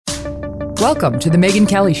Welcome to The Megyn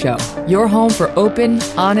Kelly Show, your home for open,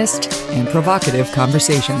 honest, and provocative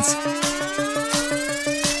conversations.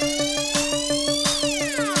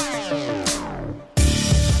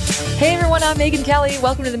 Hey everyone, I'm Megyn Kelly.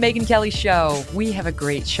 Welcome to The Megyn Kelly Show. We have a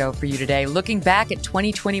great show for you today, looking back at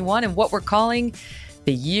 2021 and what we're calling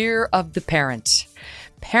the year of the parent.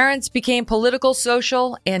 Parents became political,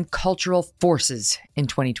 social, and cultural forces in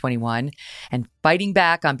 2021, and fighting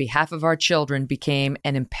back on behalf of our children became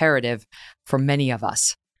an imperative for many of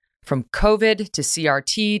us. From COVID to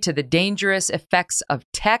CRT to the dangerous effects of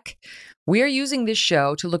tech, we are using this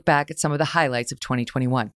show to look back at some of the highlights of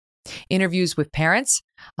 2021. Interviews with parents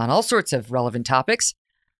on all sorts of relevant topics.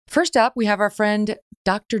 First up, we have our friend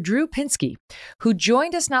Dr. Drew Pinsky, who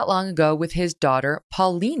joined us not long ago with his daughter,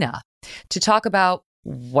 Paulina, to talk about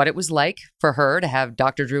what it was like for her to have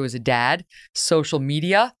Dr. Drew as a dad, social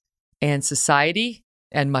media, and society,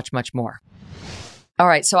 and much, much more. All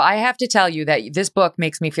right, so I have to tell you that this book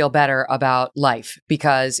makes me feel better about life,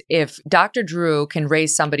 because if Dr. Drew can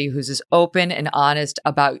raise somebody who's as open and honest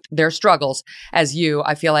about their struggles as you,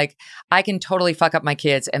 I feel like I can totally fuck up my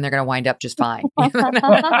kids and they're going to wind up just fine.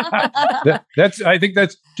 I think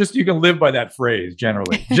that's just, you can live by that phrase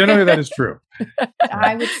generally. Generally, that is true.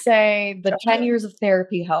 I would say the 10 years of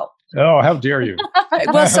therapy helped. Oh, how dare you?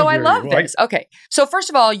 Well, so I love this. Okay. So first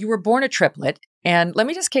of all, you were born a triplet. And let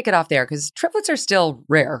me just kick it off there, because triplets are still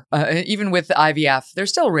rare. Even with IVF, they're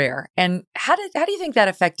still rare. And how do you think that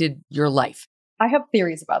affected your life? I have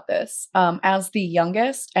theories about this. As the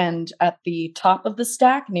youngest and at the top of the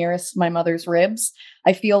stack, nearest my mother's ribs,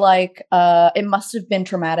 I feel like it must have been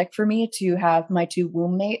traumatic for me to have my two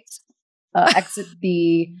womb mates exit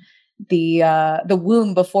the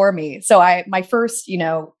womb before me. So my first,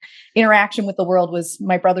 interaction with the world was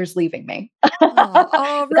my brothers leaving me.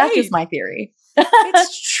 Right. That's just my theory.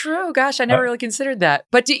 It's true. Gosh, I never really considered that.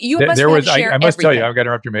 But you must share I must tell you, I've got to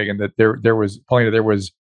interrupt you, Megyn, that there was, Paulina, there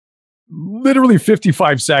was literally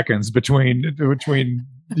 55 seconds between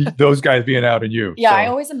those guys being out and you. Yeah, so. I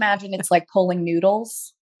always imagine it's like pulling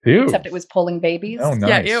noodles. Ew. Except it was pulling babies. Oh,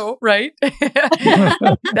 nice. Yeah, ew, right?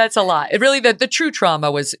 That's a lot. It really, the true trauma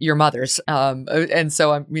was your mother's. And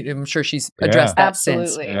so I'm sure she's addressed that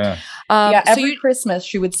Absolutely. since. Every Christmas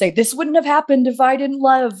she would say, this wouldn't have happened if I didn't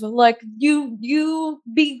love. Like, you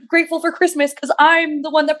be grateful for Christmas because I'm the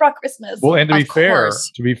one that brought Christmas. Well, and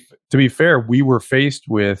to be fair, we were faced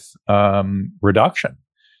with reduction.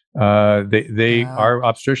 Our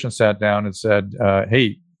obstetrician sat down and said,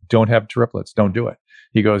 hey, don't have triplets. Don't do it.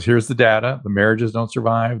 He goes, here's the data. The marriages don't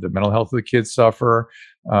survive. The mental health of the kids suffer.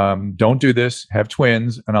 Don't do this. Have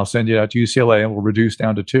twins, and I'll send you out to UCLA, and we'll reduce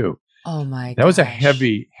down to 2. Oh my god! That was a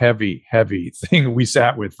heavy, heavy, heavy thing we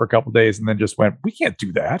sat with for a couple of days, and then just went, we can't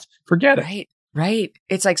do that. Forget it. Right.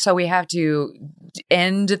 It's like, so we have to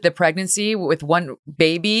end the pregnancy with one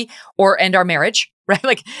baby or end our marriage, right?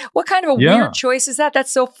 Like, what kind of a weird choice is that?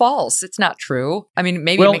 That's so false. It's not true. I mean,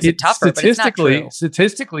 maybe it makes it tougher, but it's not true.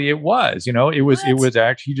 Statistically, it was. It was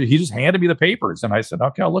actually, he just handed me the papers, and I said,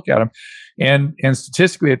 okay, I'll look at them. And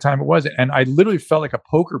statistically, at the time, it wasn't. And I literally felt like a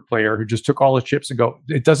poker player who just took all the chips and go,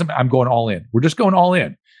 it doesn't. I'm going all in. We're just going all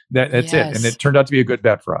in. That's it. And it turned out to be a good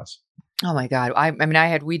bet for us. Oh my God.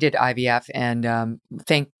 We did IVF, and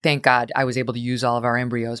thank God I was able to use all of our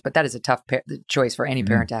embryos, but that is a tough choice for any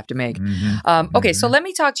parent to have to make. Okay. So let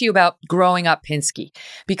me talk to you about growing up Pinsky,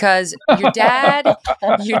 because your dad,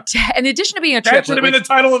 in addition to being a triplet. That should have been the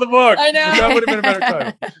title of the book. I know. That would have been a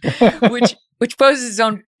better title. Which poses its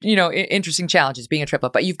own, interesting challenges, being a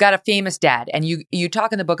triplet. But you've got a famous dad, and you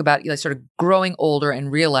talk in the book about sort of growing older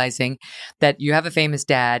and realizing that you have a famous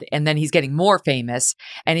dad, and then he's getting more famous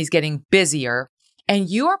and he's getting busier. And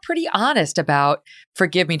you are pretty honest about,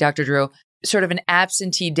 forgive me, Dr. Drew, sort of an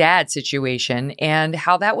absentee dad situation, and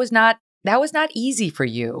how that was not easy for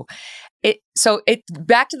you.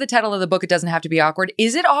 Back to the title of the book, It Doesn't Have to Be Awkward.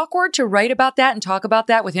 Is it awkward to write about that and talk about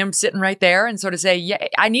that with him sitting right there and sort of say, yeah,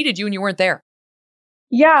 I needed you and you weren't there?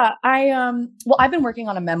 Yeah, I've been working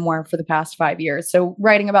on a memoir for the past 5 years. So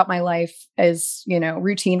writing about my life is,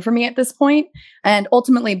 routine for me at this point. And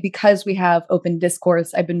ultimately, because we have open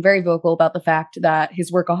discourse, I've been very vocal about the fact that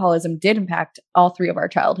his workaholism did impact all 3 of our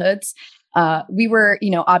childhoods. We were,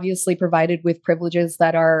 obviously provided with privileges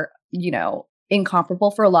that are,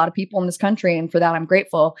 incomparable for a lot of people in this country. And for that, I'm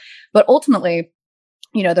grateful. But ultimately,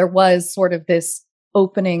 there was sort of this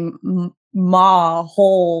opening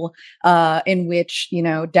hole in which,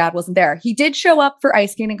 dad wasn't there. He did show up for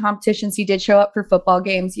ice skating competitions. He did show up for football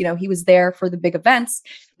games. He was there for the big events,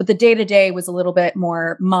 but the day-to-day was a little bit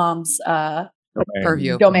more mom's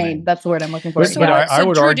purview. Domain. That's the word I'm looking for.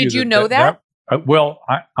 So, Drew, did you know that?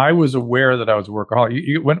 I was aware that I was a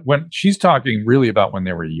workaholic. When she's talking really about when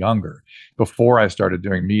they were younger, before I started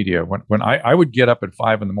doing media, when I would get up at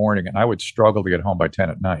 5 a.m. and I would struggle to get home by 10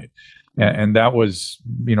 at night. And that was,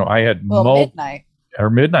 I had midnight or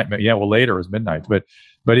midnight. Yeah. Well, later it was midnight,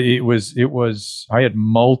 but it was, I had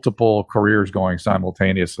multiple careers going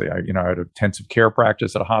simultaneously. I had an intensive care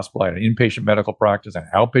practice at a hospital. I had an inpatient medical practice, an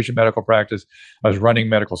outpatient medical practice. I was running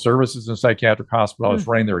medical services in a psychiatric hospital. I was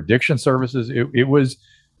running their addiction services. It was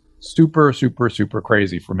super, super, super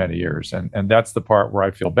crazy for many years. And that's the part where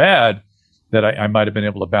I feel bad that I might have been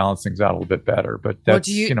able to balance things out a little bit better. But that's,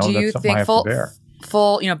 do you that's something think I have to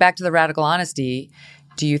bear. Back to the radical honesty,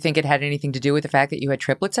 do you think it had anything to do with the fact that you had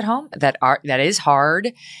triplets at home? That is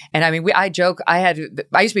hard. And I mean, I joke. I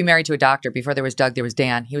used to be married to a doctor. Before there was Doug, there was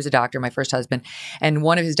Dan. He was a doctor, my first husband. And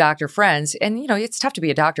one of his doctor friends, and it's tough to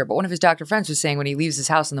be a doctor, but one of his doctor friends was saying when he leaves his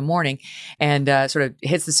house in the morning and sort of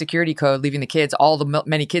hits the security code, leaving the kids, all the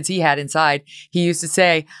many kids he had inside, he used to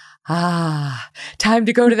say, time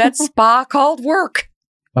to go to that spa called work.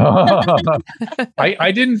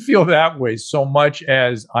 I didn't feel that way so much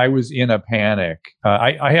as I was in a panic.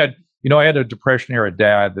 I had a depression era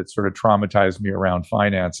dad that sort of traumatized me around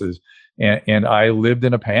finances. And I lived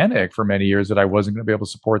in a panic for many years that I wasn't going to be able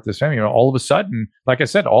to support this family. All of a sudden, like I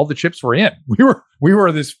said, all the chips were in. We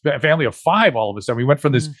were this family of 5 all of a sudden. We went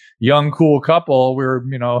from this young, cool couple. We were,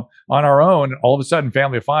 on our own. All of a sudden,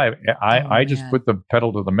 family of 5. I just put the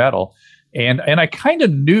pedal to the metal. And I kind of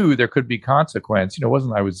knew there could be consequence.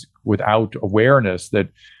 I was without awareness that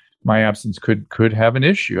my absence could have an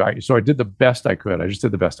issue. So I did the best I could. I just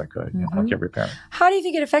did the best I could, like every parent. How do you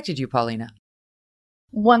think it affected you, Paulina?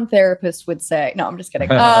 One therapist would say, no, I'm just kidding.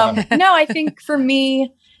 No, I think for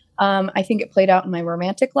me, I think it played out in my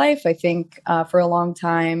romantic life. I think for a long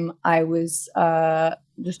time, I was,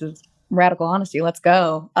 this is radical honesty, let's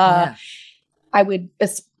go. I would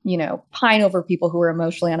pine over people who were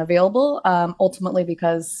emotionally unavailable, ultimately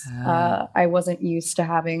because I wasn't used to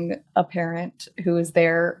having a parent who was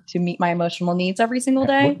there to meet my emotional needs every single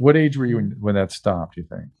day. What age were you when that stopped, you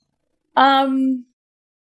think?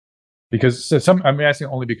 Because I'm asking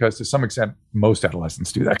only because to some extent, most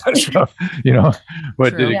adolescents do that kind of stuff, but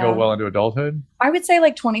True. Did it go well into adulthood? I would say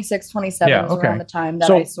like 26, 27 was around the time that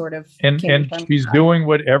I sort of and she's doing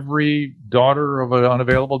what every daughter of an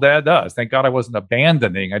unavailable dad does. Thank God I wasn't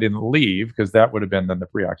abandoning. I didn't leave because that would have been then the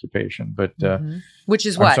preoccupation. But which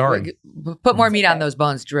is I'm sorry. Put more meat on those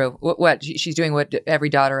bones, Drew. What she's doing? What every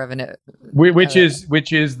daughter of an which is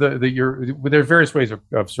there are various ways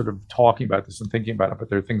of sort of talking about this and thinking about it. But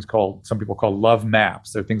there are things some people call love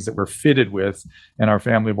maps. They're things that we're fitted with in our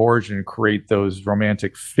family of origin create those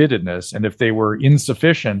romantic fittedness. And if they were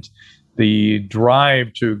insufficient, the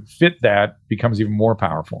drive to fit that becomes even more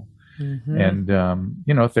powerful. And,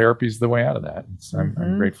 therapy is the way out of that.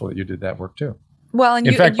 I'm grateful that you did that work too. Well, and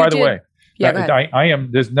in fact, by the way, I am,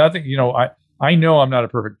 there's nothing, I know I'm not a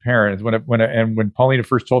perfect parent. When Paulina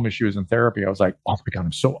first told me she was in therapy, I was like, oh my God,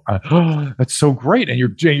 I'm so, that's so great. And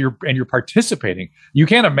you're participating. You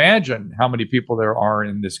can't imagine how many people there are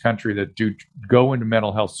in this country that do go into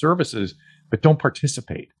mental health services, but don't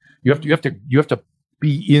participate. You have to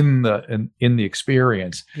be in the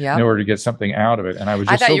experience in order to get something out of it. And I was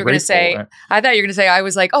just so grateful. I thought you were going to say, I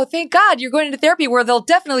was like, oh, thank God you're going into therapy where they'll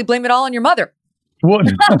definitely blame it all on your mother. Well,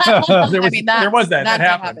 there was that. That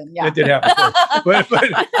happened. Yeah. It did happen.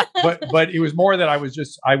 But it was more that I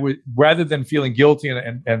was rather than feeling guilty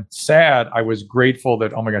and sad, I was grateful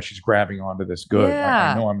that, oh my gosh, she's grabbing onto this good.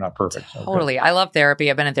 Yeah. I know I'm not perfect. So totally. good. I love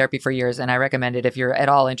therapy. I've been in therapy for years and I recommend it if you're at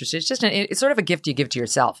all interested. It's just it's sort of a gift you give to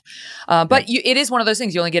yourself. But it is one of those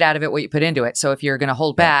things, you only get out of it what you put into it. So if you're going to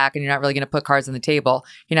hold back and you're not really going to put cards on the table,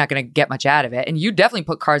 you're not going to get much out of it. And you definitely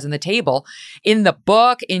put cards on the table in the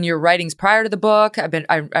book, in your writings prior to the book.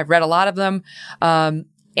 I've read a lot of them.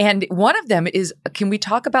 And one of them is, can we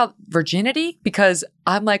talk about virginity? Because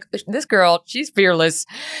I'm like, this girl, she's fearless.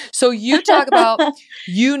 So you talk about,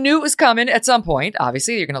 you knew it was coming at some point.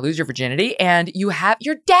 Obviously, you're going to lose your virginity. And your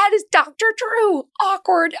dad is Dr. Drew.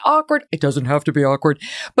 Awkward. It doesn't have to be awkward.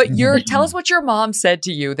 But tell us what your mom said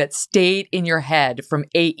to you that stayed in your head from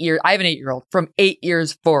 8 years. I have an 8-year-old from 8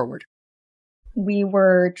 years forward. We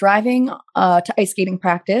were driving to ice skating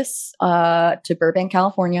practice to Burbank,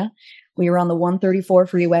 California. We were on the 134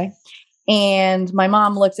 freeway. And my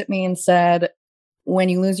mom looked at me and said, when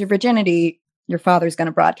you lose your virginity, your father's going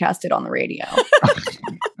to broadcast it on the radio.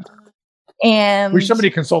 And wish somebody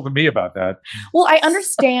consulted me about that. well, I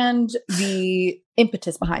understand the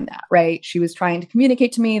impetus behind that, right? She was trying to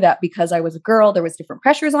communicate to me that because I was a girl, there was different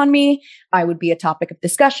pressures on me. I would be a topic of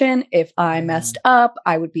discussion. If I messed up,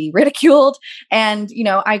 I would be ridiculed. And,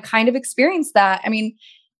 I kind of experienced that. I mean,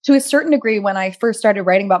 to a certain degree, when I first started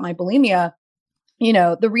writing about my bulimia,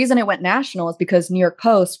 the reason it went national is because New York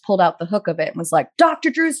Post pulled out the hook of it and was like,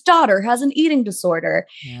 Dr. Drew's daughter has an eating disorder.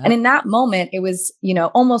 Yeah. And in that moment, it was,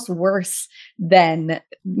 almost worse than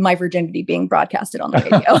my virginity being broadcasted on the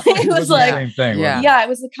radio. It was like, same thing, it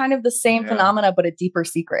was kind of the same phenomena, but a deeper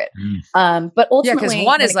secret. But ultimately, because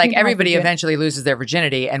one is like everybody eventually loses their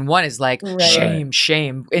virginity, and one is like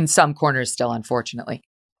shame in some corners still, unfortunately.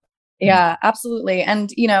 Yeah, absolutely.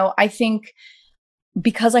 And, I think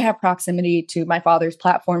because I have proximity to my father's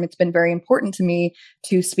platform, it's been very important to me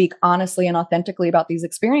to speak honestly and authentically about these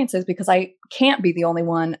experiences, because I can't be the only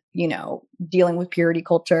one, dealing with purity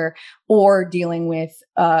culture or dealing with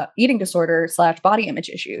eating disorder / body image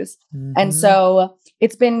issues. Mm-hmm. And so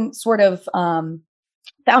it's been sort of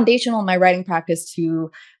foundational in my writing practice to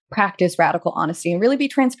practice radical honesty and really be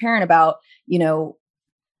transparent about,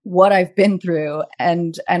 what I've been through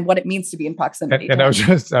and what it means to be in proximity. And I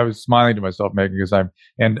was smiling to myself, Megyn, because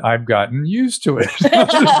I've gotten used to it.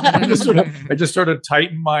 I just sort of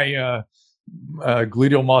tighten my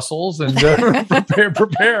gluteal muscles and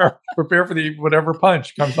prepare for the whatever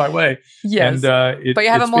punch comes my way. Yes, but you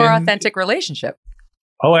have a more authentic relationship.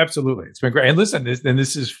 Oh, absolutely, it's been great. And listen,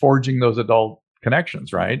 this is forging those adult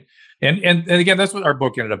connections, right? And again, that's what our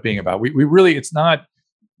book ended up being about. We really, it's not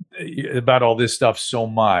about all this stuff so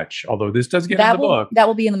much, although this does get in the book. That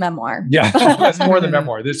will be in the memoir. Yeah, that's more than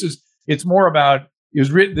memoir. It's more about,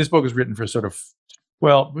 this book was written for sort of,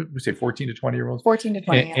 well, we say 14 to 20 year olds. 14 to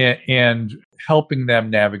 20. And helping them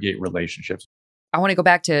navigate relationships. I want to go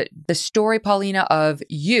back to the story, Paulina, of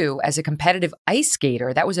you as a competitive ice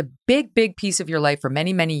skater. That was a big, big piece of your life for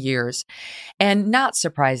many, many years. And not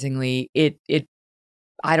surprisingly, it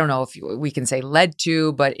I don't know if we can say led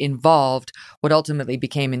to, but involved what ultimately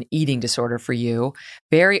became an eating disorder for you.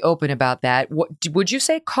 Very open about that. What would you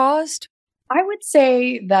say caused? I would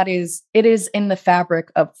say it is in the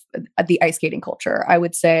fabric of the ice skating culture. I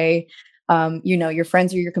would say, your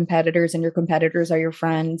friends are your competitors and your competitors are your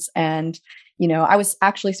friends. And, I was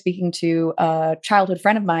actually speaking to a childhood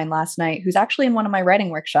friend of mine last night who's actually in one of my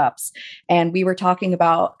writing workshops. And we were talking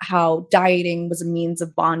about how dieting was a means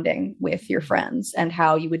of bonding with your friends and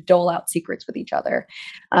how you would dole out secrets with each other.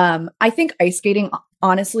 I think ice skating,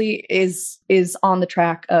 honestly, is on the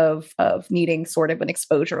track of needing sort of an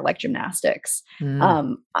exposure like gymnastics.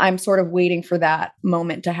 I'm sort of waiting for that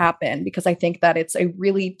moment to happen because I think that it's a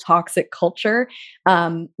really toxic culture.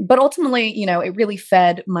 But ultimately, it really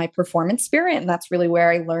fed my performance spirit. And that's really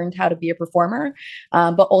where I learned how to be a performer.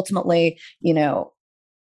 But ultimately,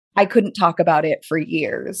 I couldn't talk about it for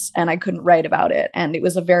years and I couldn't write about it. And it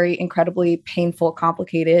was a very incredibly painful,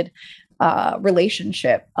 complicated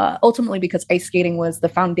relationship, ultimately because ice skating was the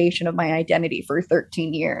foundation of my identity for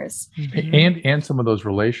 13 years. Mm-hmm. And some of those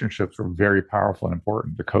relationships were very powerful and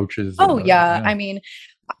important. The coaches. I mean,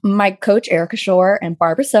 my coach, Erica Shore and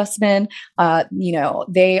Barbara Sussman,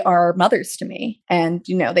 they are mothers to me. And,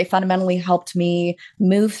 they fundamentally helped me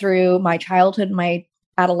move through my childhood and my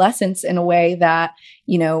adolescence in a way that,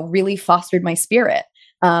 really fostered my spirit.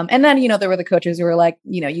 And then, there were the coaches who were like,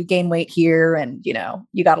 you gain weight here and,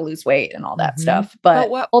 you got to lose weight and all that stuff. But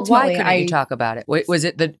ultimately, why couldn't you talk about it? Was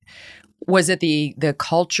it the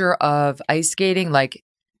culture of ice skating? Like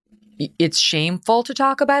it's shameful to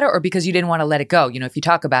talk about it, or because you didn't want to let it go? If you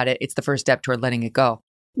talk about it, it's the first step toward letting it go.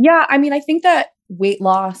 Yeah. I mean, I think that weight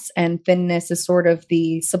loss and thinness is sort of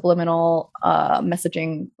the subliminal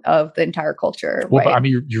messaging of the entire culture. Well, right? But I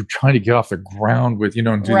mean, you're trying to get off the ground with,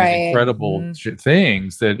 and do these incredible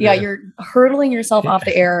things that. Yeah, you're hurtling yourself off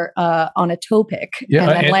the air on a toe pick and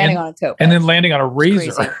then landing on a toe pick. And then landing on a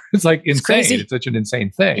razor. It's like insane. It's such an insane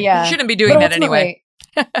thing. Yeah. You shouldn't be doing that anyway.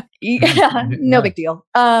 No big deal.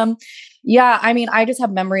 Yeah, I mean, I just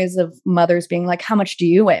have memories of mothers being like, how much do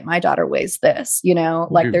you weigh? My daughter weighs this,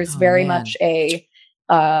 there's very much a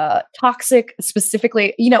toxic,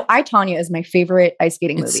 specifically, I, Tonya is my favorite ice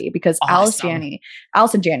skating movie because awesome.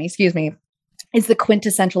 Allison Janney, is the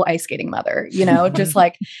quintessential ice skating mother, just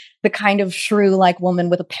like the kind of shrew like woman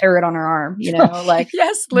with a parrot on her arm, like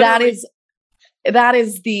yes, literally. That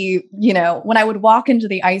is the, when I would walk into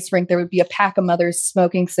the ice rink, there would be a pack of mothers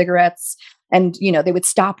smoking cigarettes and, they would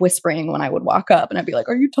stop whispering when I would walk up and I'd be like,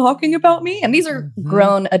 are you talking about me? And these are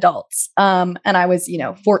grown adults. And I was,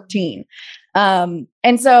 14.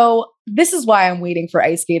 And so this is why I'm waiting for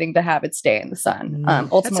ice skating to have its day in the sun.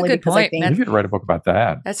 Ultimately, because I think you could write a book about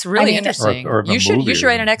that. That's really interesting. Or you should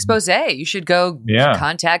write an expose. You should go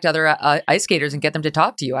contact other ice skaters and get them to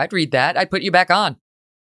talk to you. I'd read that. I'd put you back on.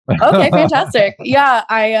 Okay, fantastic. Yeah,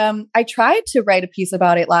 I tried to write a piece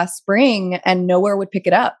about it last spring and nowhere would pick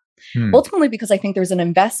it up. Ultimately, because I think there's an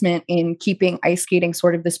investment in keeping ice skating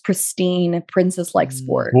sort of this pristine princess-like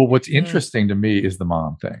sport. Well, what's interesting to me is the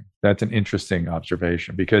mom thing. That's an interesting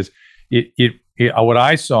observation because what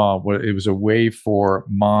I saw was it was a way for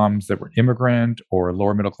moms that were immigrant or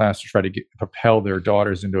lower middle class to try to propel their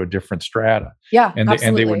daughters into a different strata. Yeah, and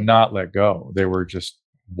they would not let go. They were just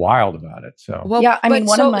wild about it. So one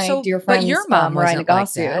of my dear friends, your mom Mariah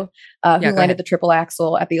Nagasu, who landed the triple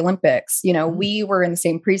axel at the Olympics, we were in the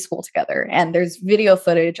same preschool together, and there's video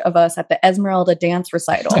footage of us at the Esmeralda dance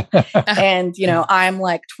recital. And I'm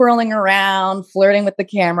like twirling around, flirting with the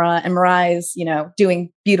camera, and Mariah's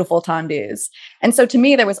doing beautiful tendus. And so to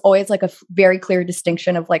me, there was always like a very clear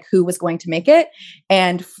distinction of like who was going to make it.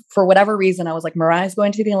 And for whatever reason, I was like, Mariah's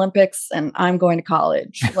going to the Olympics and I'm going to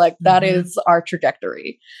college. Like that is our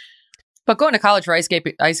trajectory. But going to college for ice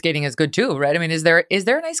skating is good too, right? I mean, is there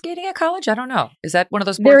an ice skating at college? I don't know. Is that one of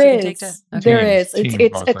those sports you can take to? Okay. There is.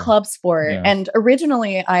 It's a club sport. Yeah. And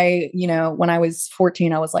originally when I was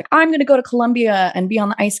 14, I was like, I'm going to go to Columbia and be on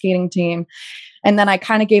the ice skating team. And then I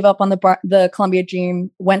kind of gave up on the Columbia team,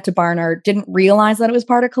 went to Barnard, didn't realize that it was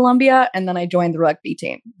part of Columbia, and then I joined the rugby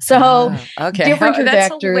team. So different trajectory.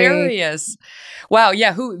 That's hilarious. Wow,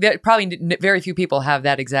 yeah. Probably very few people have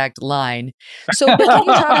that exact line. So can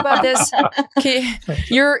you talk about this?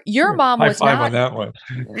 Your mom was not on that one.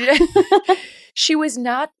 She was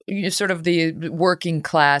not sort of the working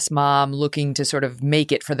class mom looking to sort of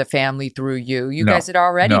make it for the family through you. You guys had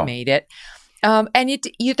already made it. And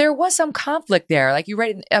there was some conflict there. Like you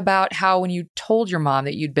write about how when you told your mom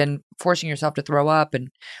that you'd been forcing yourself to throw up, and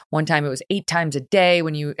one time it was 8 times a day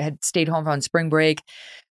when you had stayed home on spring break,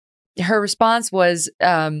 her response was,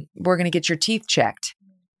 we're going to get your teeth checked.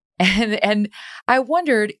 And I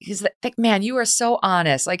wondered, man, you are so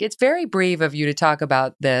honest. Like it's very brave of you to talk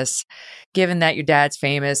about this, given that your dad's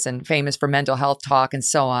famous for mental health talk and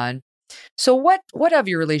so on. So what of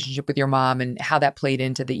your relationship with your mom and how that played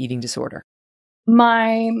into the eating disorder?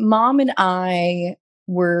 My mom and I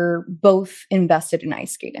were both invested in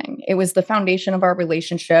ice skating. It was the foundation of our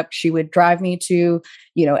relationship. She would drive me to,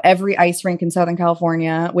 every ice rink in Southern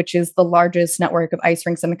California, which is the largest network of ice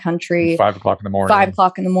rinks in the country. 5 o'clock in the morning. 5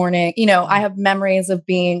 o'clock in the morning. I have memories of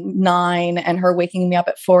being 9 and her waking me up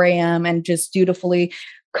at 4 a.m. and just dutifully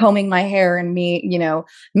combing my hair and me,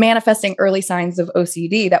 manifesting early signs of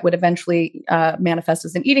OCD that would eventually manifest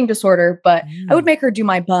as an eating disorder. But I would make her do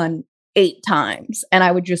my bun 8 times and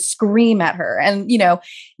I would just scream at her. And,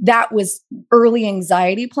 that was early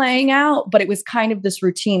anxiety playing out, but it was kind of this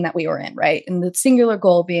routine that we were in, right? And the singular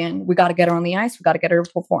goal being, we got to get her on the ice. We got to get her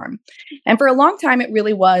to perform. And for a long time, it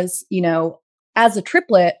really was, as a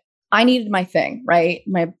triplet, I needed my thing, right?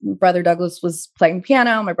 My brother Douglas was playing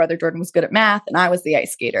piano. My brother Jordan was good at math and I was the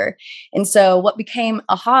ice skater. And so what became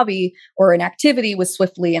a hobby or an activity was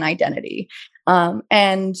swiftly an identity. I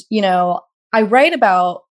write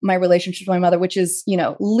about my relationship with my mother, which is,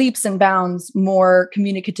 leaps and bounds more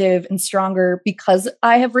communicative and stronger because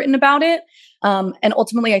I have written about it. And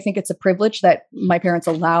ultimately, I think it's a privilege that my parents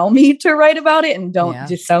allow me to write about it and don't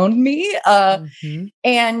disown me.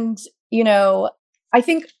 And, I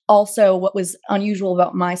think also what was unusual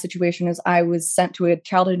about my situation is I was sent to a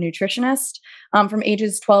childhood nutritionist from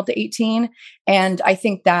ages 12 to 18. And I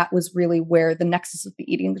think that was really where the nexus of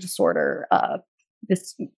the eating disorder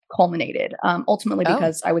this culminated. Ultimately,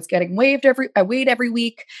 because I was getting weighed every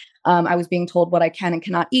week. I was being told what I can and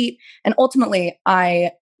cannot eat. And ultimately,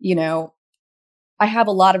 I have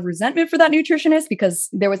a lot of resentment for that nutritionist because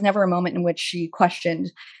there was never a moment in which she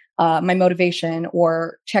questioned my motivation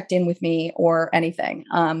or checked in with me or anything.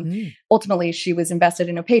 Ultimately, she was invested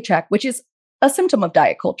in a paycheck, which is a symptom of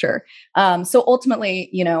diet culture. So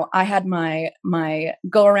ultimately, I had my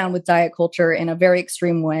go around with diet culture in a very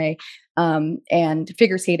extreme way. And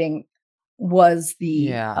figure skating was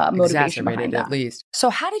the motivation behind that. At least.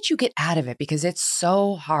 So how did you get out of it? Because it's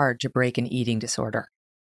so hard to break an eating disorder.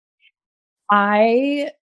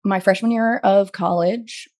 My freshman year of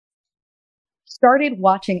college, started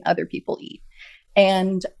watching other people eat.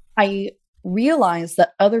 And I realized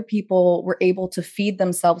that other people were able to feed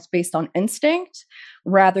themselves based on instinct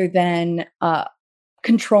rather than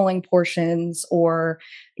controlling portions or,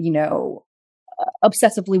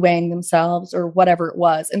 obsessively weighing themselves or whatever it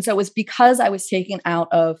was. And so it was because I was taken out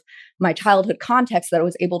of my childhood context that I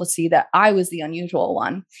was able to see that I was the unusual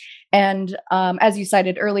one. And as you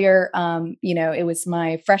cited earlier, it was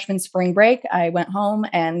my freshman spring break. I went home,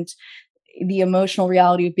 and the emotional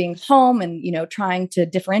reality of being home and, trying to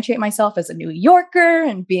differentiate myself as a New Yorker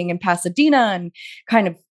and being in Pasadena and kind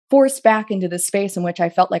of forced back into this space in which I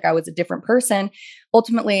felt like I was a different person.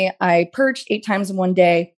 Ultimately, I purged 8 times in one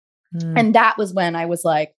day. And that was when I was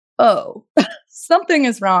like, oh, something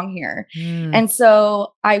is wrong here. And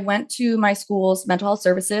so I went to my school's mental health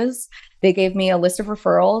services. They gave me a list of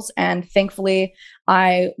referrals. And thankfully,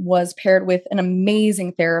 I was paired with an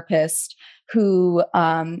amazing therapist who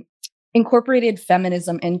incorporated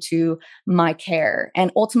feminism into my care. And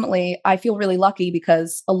ultimately, I feel really lucky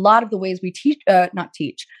because a lot of the ways we treat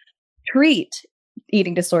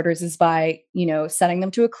eating disorders is by, setting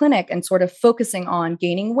them to a clinic and sort of focusing on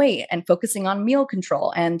gaining weight and focusing on meal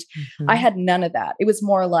control. And I had none of that. It was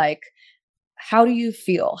more like, how do you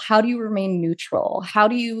feel? How do you remain neutral? How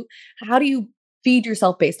do you feed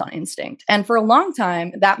yourself based on instinct? And for a long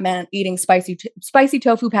time, that meant eating spicy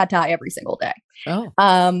tofu pad thai every single day. Oh.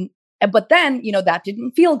 But then, that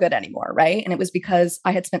didn't feel good anymore, right? And it was because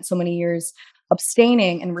I had spent so many years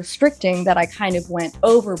abstaining and restricting that I kind of went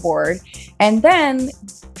overboard. And then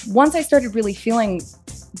once I started really feeling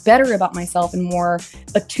better about myself and more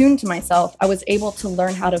attuned to myself, I was able to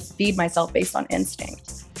learn how to feed myself based on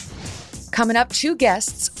instinct. Coming up, 2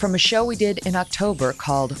 guests from a show we did in October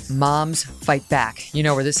called Moms Fight Back. You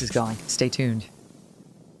know where this is going. Stay tuned.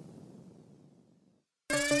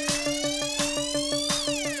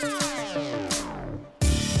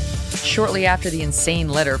 Shortly after the insane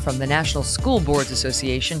letter from the National School Boards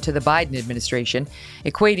Association to the Biden administration,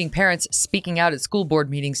 equating parents speaking out at school board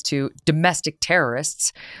meetings to domestic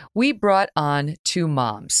terrorists, we brought on 2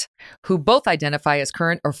 moms who both identify as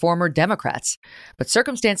current or former Democrats. But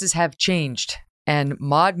circumstances have changed, and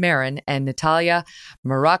Maud Marin and Natalia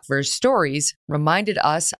Marakver's stories reminded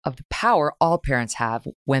us of the power all parents have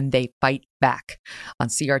when they fight back. On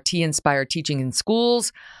CRT-inspired teaching in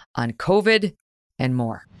schools, on COVID, and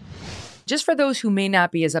more. Just for those who may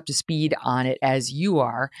not be as up to speed on it as you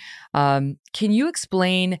are, can you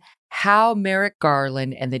explain how Merrick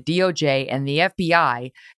Garland and the DOJ and the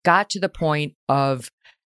FBI got to the point of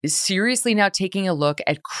seriously now taking a look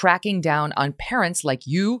at cracking down on parents like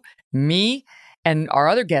you, me, and our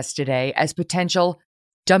other guests today as potential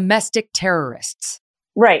domestic terrorists?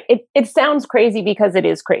 Right. It sounds crazy because it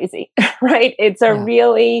is crazy, right? It's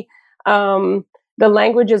really, the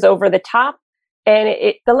language is over the top.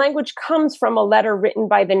 And the language comes from a letter written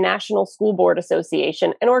by the National School Board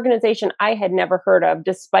Association, an organization I had never heard of,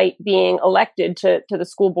 despite being elected to the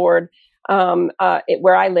school board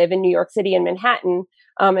where I live in New York City and Manhattan,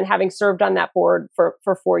 and having served on that board for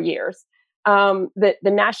 4 years. The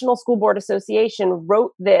National School Board Association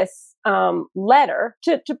wrote this letter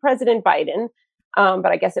to President Biden, but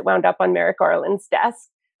I guess it wound up on Merrick Garland's desk,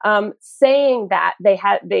 saying that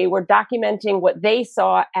they were documenting what they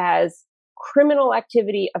saw as criminal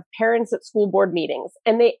activity of parents at school board meetings.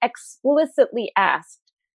 And they explicitly asked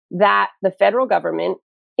that the federal government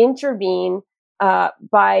intervene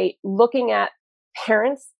by looking at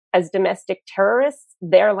parents as domestic terrorists,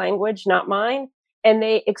 their language, not mine. And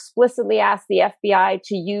they explicitly asked the FBI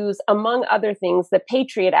to use, among other things, the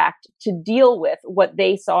Patriot Act to deal with what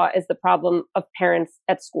they saw as the problem of parents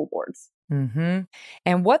at school boards. Mm-hmm.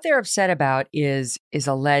 And what they're upset about is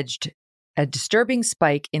a disturbing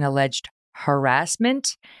spike in alleged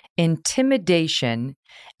harassment, intimidation,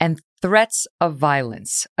 and threats of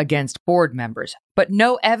violence against board members. But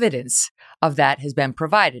no evidence of that has been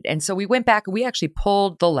provided. And so we went back and we actually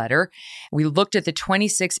pulled the letter. We looked at the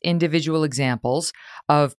 26 individual examples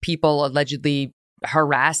of people allegedly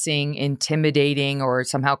harassing, intimidating, or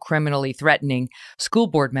somehow criminally threatening school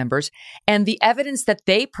board members. And the evidence that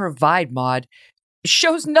they provide, Maud,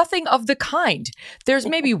 shows nothing of the kind. There's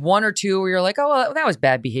maybe 1 or 2 where you're like, oh, well, that was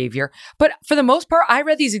bad behavior. But for the most part, I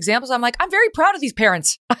read these examples. I'm like, I'm very proud of these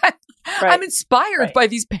parents. I'm inspired by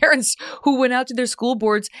these parents who went out to their school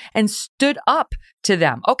boards and stood up to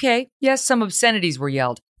them. Okay, yes, some obscenities were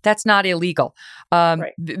yelled. That's not illegal.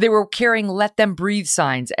 They were carrying "Let Them Breathe"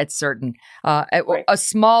 signs at certain. A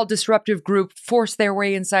small disruptive group forced their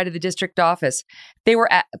way inside of the district office. They were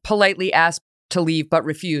politely asked to leave, but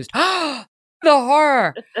refused. The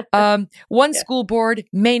horror. One school board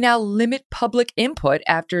may now limit public input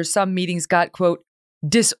after some meetings got, quote,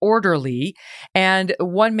 disorderly. And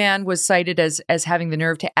one man was cited as having the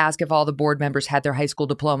nerve to ask if all the board members had their high school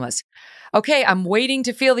diplomas. Okay, I'm waiting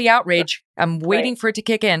to feel the outrage. I'm waiting for it to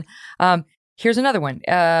kick in. Here's another one.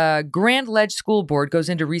 Grand Ledge School Board goes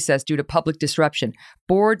into recess due to public disruption.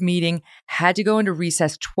 Board meeting had to go into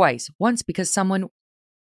recess twice. Once because someone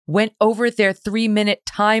went over their 3-minute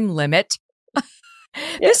time limit.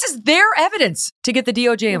 This is their evidence to get the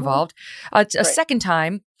DOJ involved. A second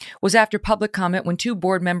time was after public comment when 2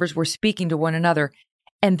 board members were speaking to one another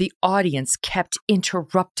and the audience kept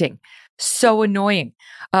interrupting. So annoying.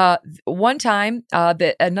 One time,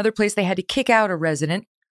 another place, they had to kick out a resident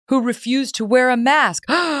who refused to wear a mask.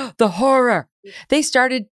 The horror. They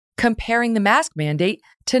started comparing the mask mandate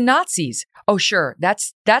to Nazis. Oh, sure.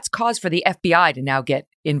 That's cause for the FBI to now get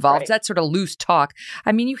involved. That's sort of loose talk.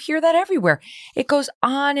 I mean, you hear that everywhere. It goes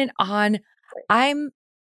on and on.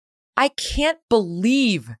 I can't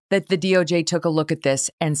believe that the DOJ took a look at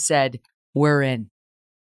this and said, we're in.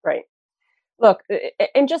 Right. Look,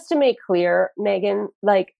 and just to make clear, Megyn,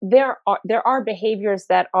 like there are behaviors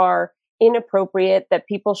that are inappropriate that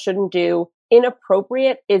people shouldn't do.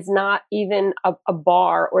 Inappropriate is not even a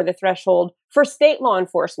bar or the threshold for state law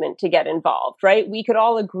enforcement to get involved, right? We could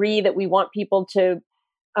all agree that we want people to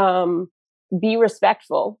be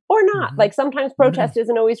respectful or not. Like sometimes protest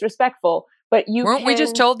isn't always respectful, but weren't we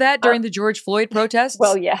just told that during the George Floyd protests?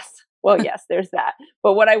 Well, yes, there's that.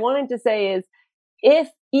 But what I wanted to say is,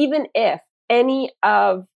 even if any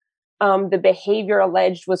of the behavior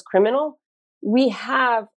alleged was criminal, we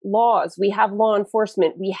have laws, we have law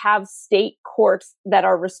enforcement, we have state courts that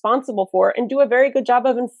are responsible for and do a very good job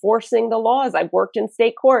of enforcing the laws. I've worked in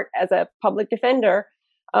state court as a public defender,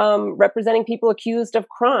 representing people accused of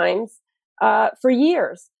crimes for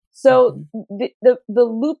years. So the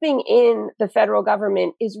looping in the federal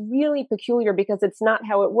government is really peculiar because it's not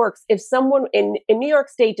how it works. If someone in New York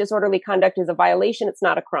State, disorderly conduct is a violation, it's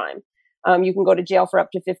not a crime. You can go to jail for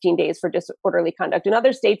up to 15 days for disorderly conduct. In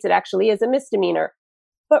other states, it actually is a misdemeanor.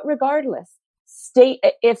 But regardless,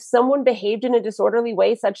 if someone behaved in a disorderly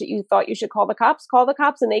way such that you thought you should call the cops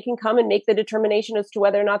and they can come and make the determination as to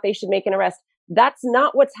whether or not they should make an arrest. That's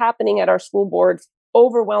not what's happening at our school boards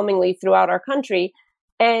overwhelmingly throughout our country.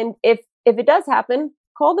 And if it does happen,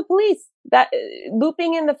 call the police. That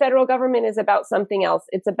looping in the federal government is about something else.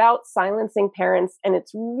 It's about silencing parents, and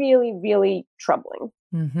it's really, really troubling.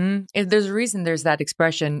 There's a reason there's that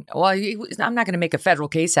expression. Well, I'm not going to make a federal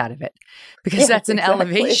case out of it because that's an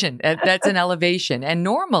elevation. That's an elevation. And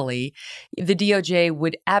normally the DOJ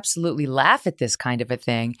would absolutely laugh at this kind of a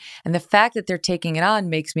thing. And the fact that they're taking it on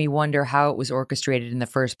makes me wonder how it was orchestrated in the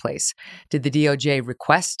first place. Did the DOJ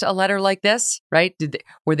request a letter like this, right?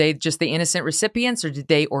 Were they just the innocent recipients, or did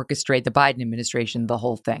they orchestrate the Biden administration, the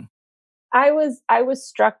whole thing? I was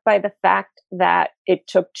struck by the fact that it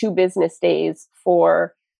took 2 business days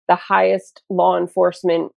for the highest law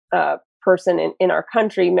enforcement person in our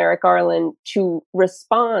country, Merrick Garland, to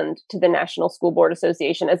respond to the National School Board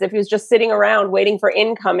Association as if he was just sitting around waiting for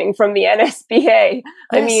incoming from the NSBA. Yes.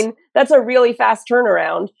 I mean, that's a really fast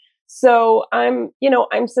turnaround. So I'm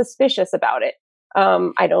suspicious about it.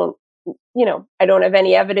 I don't have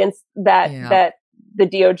any evidence that the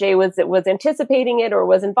DOJ was anticipating it or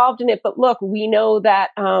was involved in it. But look, we know that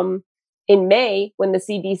in May, when the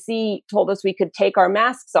CDC told us we could take our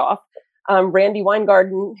masks off, Randy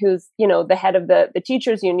Weingarten, who's the head of the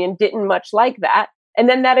teachers union, didn't much like that. And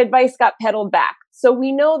then that advice got pedaled back. So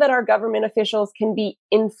we know that our government officials can be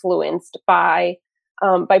influenced by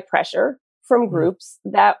pressure from groups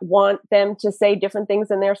that want them to say different things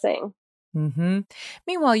than they're saying.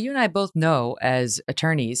 Meanwhile, you and I both know as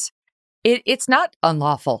attorneys, it's not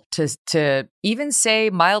unlawful to even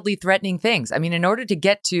say mildly threatening things. I mean, in order to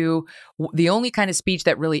get to the only kind of speech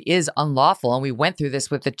that really is unlawful, and we went through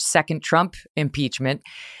this with the second Trump impeachment,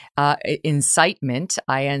 incitement,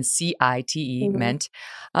 INCITE,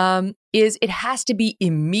 is it has to be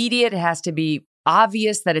immediate. It has to be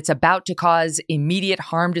obvious that it's about to cause immediate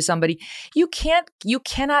harm to somebody. You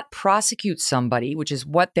cannot prosecute somebody, which is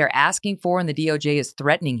what they're asking for, and the DOJ is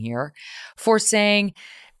threatening here, for saying,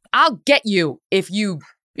 I'll get you if you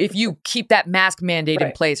keep that mask mandate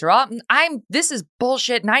in place, or this is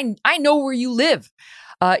bullshit, and I know where you live.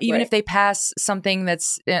 Even if they pass something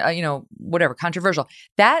that's whatever controversial,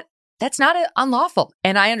 that's not unlawful.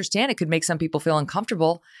 And I understand it could make some people feel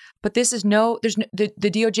uncomfortable, but the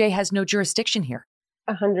DOJ has no jurisdiction here.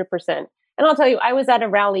 100%. And I'll tell you, I was at a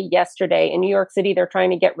rally yesterday in New York City. They're trying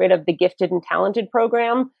to get rid of the Gifted and Talented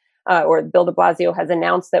program. Or Bill de Blasio has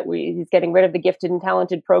announced that he's getting rid of the Gifted and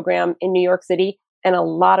Talented program in New York City. And a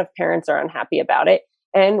lot of parents are unhappy about it.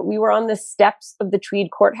 And we were on the steps of the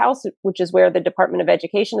Tweed Courthouse, which is where the Department of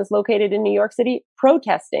Education is located in New York City,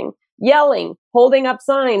 protesting, yelling, holding up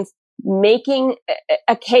signs, making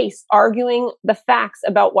a case, arguing the facts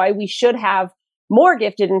about why we should have more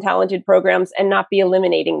gifted and talented programs and not be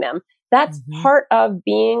eliminating them. That's part of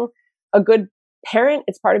being a good parent.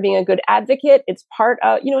 It's part of being a good advocate. It's part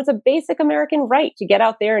of, it's a basic American right to get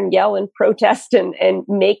out there and yell and protest and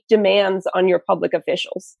make demands on your public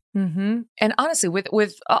officials. And honestly,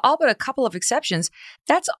 with all but a couple of exceptions,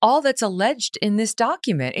 that's all that's alleged in this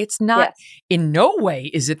document. It's not, in no way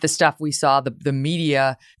is it the stuff we saw the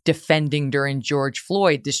media defending during George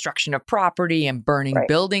Floyd, destruction of property and burning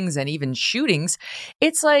buildings and even shootings.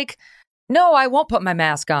 It's like, no, I won't put my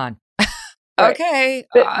mask on. Right. Okay.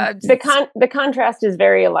 The contrast is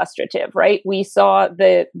very illustrative, right? We saw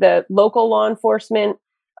the local law enforcement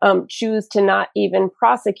choose to not even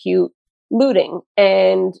prosecute looting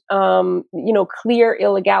and clear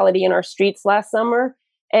illegality in our streets last summer,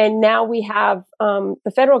 and now we have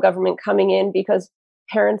the federal government coming in because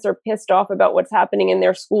parents are pissed off about what's happening in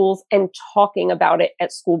their schools and talking about it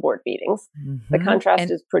at school board meetings. The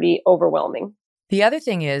contrast is pretty overwhelming. The other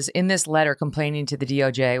thing is, in this letter complaining to the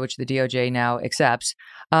DOJ, which the DOJ now accepts,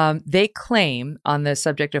 they claim on the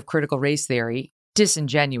subject of critical race theory,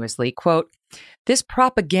 disingenuously, quote, this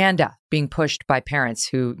propaganda being pushed by parents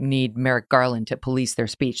who need Merrick Garland to police their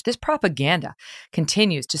speech, this propaganda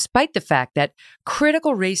continues despite the fact that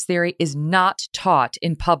critical race theory is not taught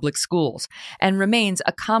in public schools and remains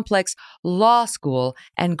a complex law school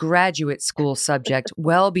and graduate school subject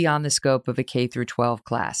well beyond the scope of a K through 12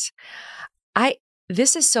 class.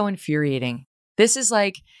 This is so infuriating. This is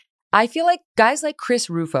like, I feel like guys like Chris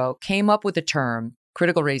Rufo came up with the term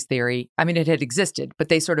critical race theory. I mean, it had existed, but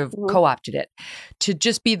they sort of co-opted it to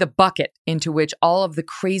just be the bucket into which all of the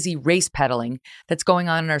crazy race peddling that's going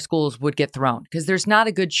on in our schools would get thrown, because there's not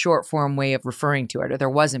a good short form way of referring to it, or there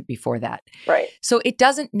wasn't before that. Right. So it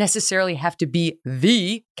doesn't necessarily have to be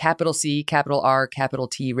the capital C, capital R, capital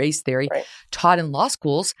T race theory taught in law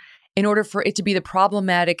schools in order for it to be the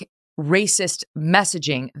problematic racist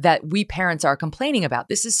messaging that we parents are complaining about.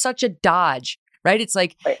 This is such a dodge, right? It's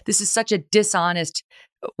like, this is such a dishonest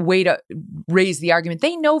way to raise the argument.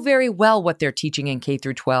 They know very well what they're teaching in K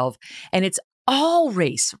through 12, and it's all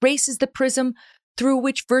race. Race is the prism through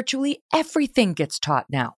which virtually everything gets taught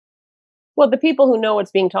now. Well, the people who know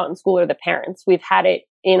what's being taught in school are the parents. We've had it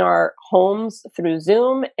in our homes through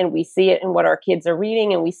Zoom, and we see it in what our kids are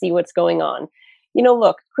reading, and we see what's going on.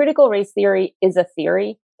 Look, critical race theory is a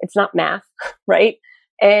theory. It's not math, right?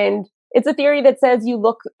 And it's a theory that says you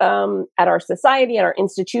look at our society, at our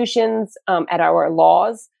institutions, at our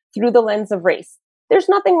laws through the lens of race. There's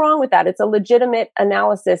nothing wrong with that. It's a legitimate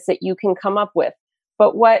analysis that you can come up with.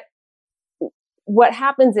 But what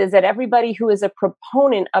happens is that everybody who is a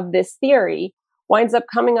proponent of this theory winds up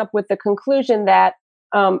coming up with the conclusion that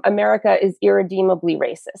America is irredeemably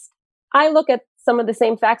racist. I look at some of the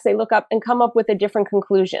same facts they look up and come up with a different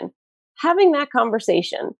conclusion. Having that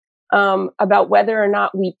conversation about whether or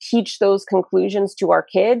not we teach those conclusions to our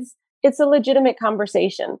kids, it's a legitimate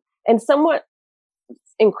conversation. And somewhat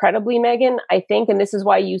incredibly, Megyn, I think, and this is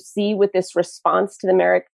why you see with this response to the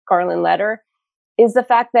Merrick Garland letter, is the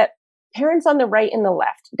fact that parents on the right and the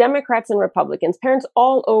left, Democrats and Republicans, parents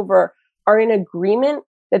all over are in agreement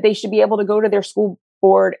that they should be able to go to their school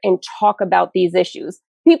board and talk about these issues.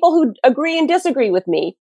 People who agree and disagree with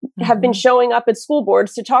me have been showing up at school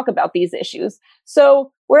boards to talk about these issues.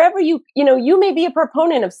 So wherever you may be a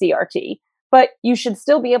proponent of CRT, but you should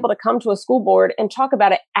still be able to come to a school board and talk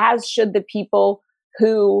about it, as should the people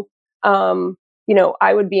who,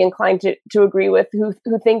 I would be inclined to agree with, who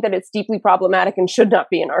think that it's deeply problematic and should not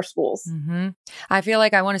be in our schools. I feel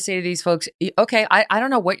like I want to say to these folks, okay, I don't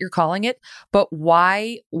know what you're calling it, but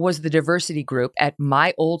why was the diversity group at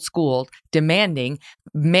my old school demanding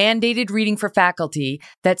mandated reading for faculty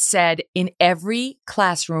that said in every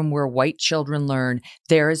classroom where white children learn,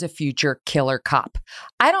 there is a future killer cop?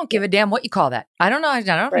 I don't give a damn what you call that. I don't know. You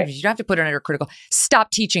don't have to put it under critical.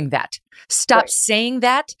 Stop teaching that. Stop saying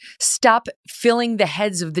that. Stop filling the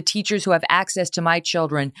heads of the teachers who have access to my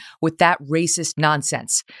children with that racist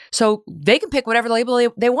nonsense. So they can pick whatever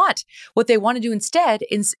label they want. What they want to do instead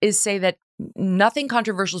is say that nothing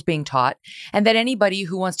controversial is being taught, and that anybody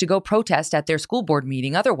who wants to go protest at their school board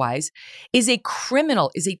meeting otherwise is a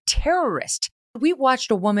criminal, is a terrorist. We watched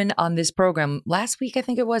a woman on this program last week, I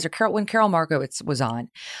think it was, when Carol Markowitz was on,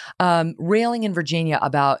 railing in Virginia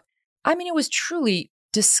about, it was truly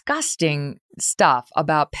disgusting stuff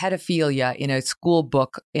about pedophilia in a school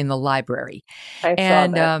book in the library. I saw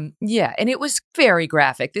that. And it was very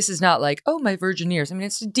graphic. This is not like, oh, my virgin years.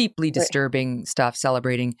 It's deeply disturbing stuff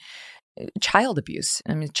celebrating child abuse.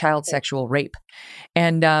 Child sexual rape.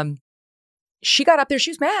 And she got up there.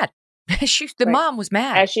 She was mad. The mom was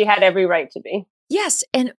mad. As she had every right to be. Yes.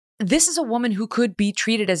 And this is a woman who could be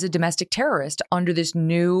treated as a domestic terrorist under this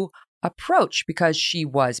new approach because she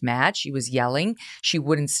was mad. She was yelling. She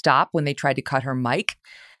wouldn't stop when they tried to cut her mic.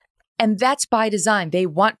 And that's by design. They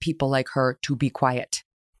want people like her to be quiet.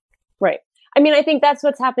 Right. I mean, I think that's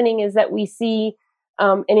what's happening is that we see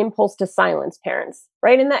an impulse to silence parents,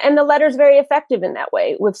 right? And the letter's very effective in that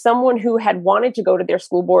way. With someone who had wanted to go to their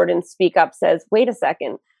school board and speak up says, wait a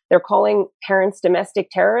second, they're calling parents domestic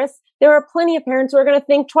terrorists. There are plenty of parents who are going to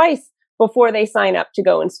think twice before they sign up to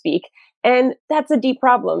go and speak. And that's a deep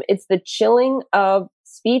problem. It's the chilling of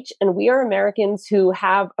speech. And we are Americans who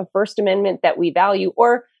have a First Amendment that we value,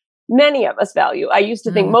 or many of us value. I used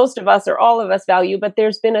to think most of us or all of us value, but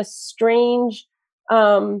there's been a strange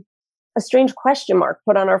question mark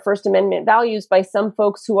put on our First Amendment values by some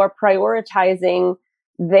folks who are prioritizing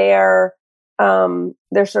their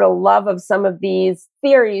sort of love of some of these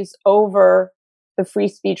theories over the free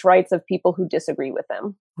speech rights of people who disagree with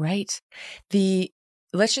them. Right.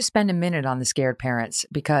 Let's just spend a minute on the scared parents,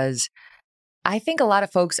 because I think a lot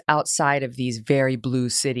of folks outside of these very blue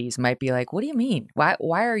cities might be like, what do you mean? Why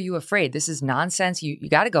are you afraid? This is nonsense. You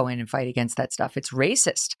got to go in and fight against that stuff. It's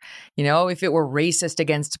racist. You know, if it were racist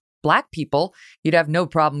against Black people, you'd have no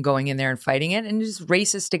problem going in there and fighting it. And it's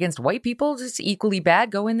racist against white people, it's equally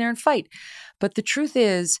bad. Go in there and fight. But the truth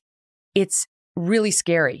is, it's really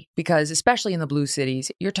scary because, especially in the blue cities,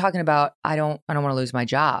 you're talking about, I don't want to lose my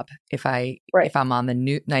job if I'm on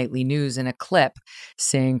the nightly news in a clip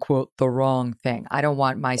saying, quote, the wrong thing. I don't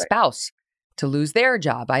want my spouse to lose their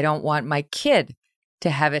job. I don't want my kid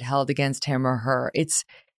to have it held against him or her. It's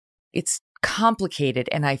complicated,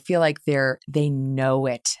 and I feel like they know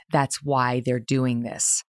it. That's why they're doing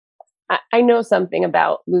this. I know something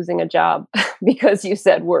about losing a job because you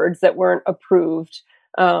said words that weren't approved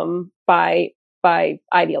by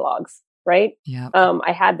ideologues, right? Yeah.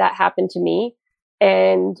 I had that happen to me,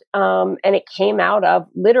 and it came out of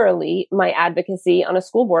literally my advocacy on a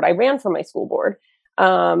school board. I ran for my school board.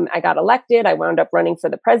 I got elected. I wound up running for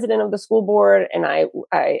the president of the school board, and I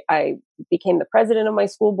became the president of my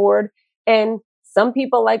school board. And some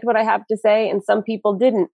people liked what I have to say, and some people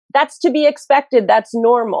didn't. That's to be expected. That's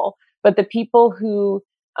normal. But the people who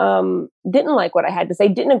didn't like what I had to say,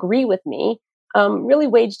 didn't agree with me, really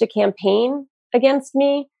waged a campaign against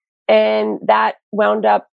me. And that wound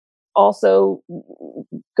up also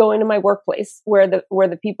going to my workplace, where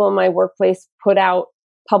the people in my workplace put out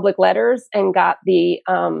public letters and got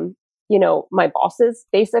my bosses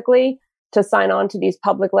basically to sign on to these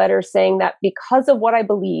public letters saying that because of what I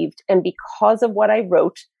believed and because of what I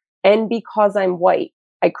wrote and because I'm white,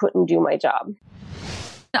 I couldn't do my job.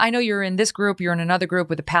 I know you're in this group. You're in another group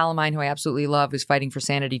with a pal of mine who I absolutely love, who's fighting for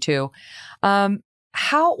sanity too.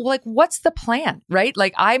 What's the plan, right?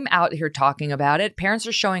 Like, I'm out here talking about it. Parents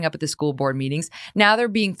are showing up at the school board meetings. Now they're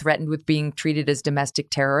being threatened with being treated as domestic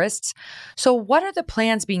terrorists. So what are the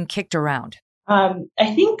plans being kicked around? I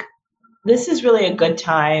think this is really a good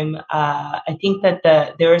time. I think that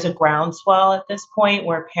there is a groundswell at this point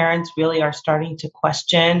where parents really are starting to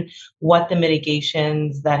question what the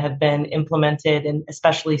mitigations that have been implemented, and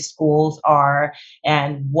especially schools, are,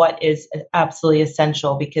 and what is absolutely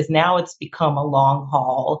essential, because now it's become a long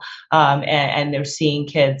haul, and they're seeing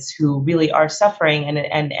kids who really are suffering,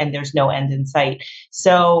 and there's no end in sight.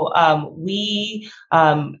 So we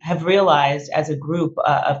have realized as a group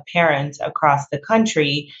of parents across the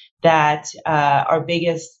country that our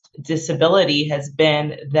biggest disability has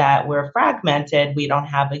been that we're fragmented. We don't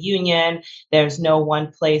have a union. There's no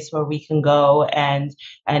one place where we can go and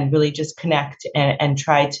really just connect and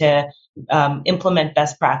try to implement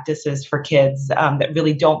best practices for kids that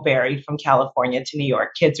really don't vary from California to New York.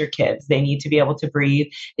 Kids are kids. They need to be able to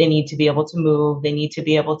breathe. They need to be able to move. They need to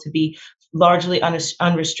be able to be largely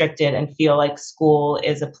unrestricted and feel like school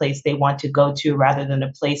is a place they want to go to rather than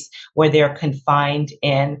a place where they're confined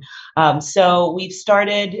in. So we've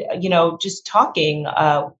started, just talking.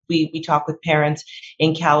 We talk with parents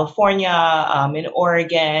in California, in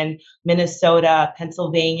Oregon, Minnesota,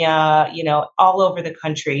 Pennsylvania, all over the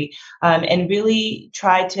country, and really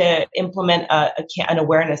try to implement an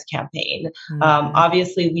awareness campaign. Mm-hmm.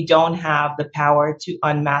 Obviously, we don't have the power to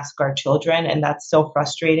unmask our children, and that's so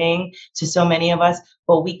frustrating to so many of us,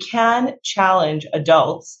 but we can challenge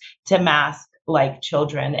adults to mask like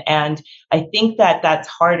children. And I think that that's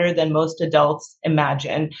harder than most adults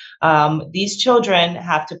imagine. These children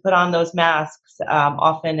have to put on those masks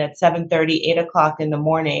often at 7:30, 8 o'clock in the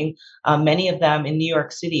morning. Many of them in New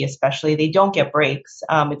York City, especially, they don't get breaks.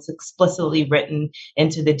 It's explicitly written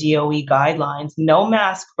into the DOE guidelines. No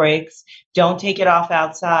mask breaks. Don't take it off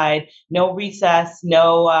outside. No recess.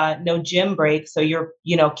 No gym break. So you're,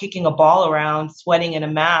 kicking a ball around, sweating in a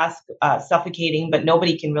mask, suffocating, but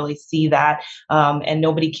nobody can really see that, and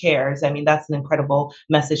nobody cares. I mean, that's an incredible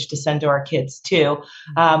message to send to our kids too.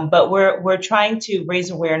 But we're trying to raise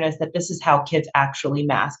awareness that this is how kids actually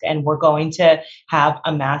mask, and we're going to have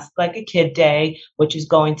a Mask Like a Kid Day, which is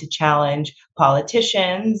going to challenge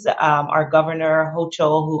politicians. Our governor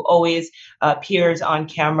Hochul, who always appears on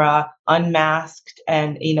camera unmasked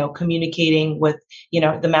and communicating with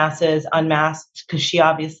the masses unmasked, because she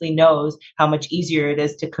obviously knows how much easier it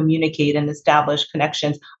is to communicate and establish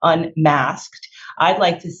connections unmasked. I'd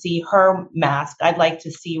like to see her mask. I'd like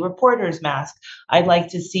to see reporters mask. I'd like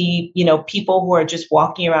to see, people who are just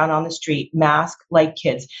walking around on the street mask like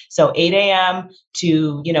kids. So 8 a.m.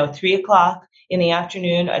 to, 3 o'clock in the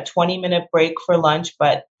afternoon, a 20-minute break for lunch,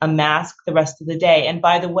 but a mask the rest of the day. And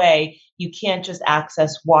by the way, you can't just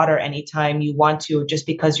access water anytime you want to, just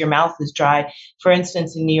because your mouth is dry. For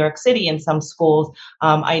instance, in New York City, in some schools,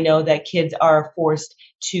 I know that kids are forced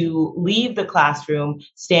to leave the classroom,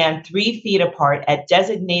 stand 3 feet apart at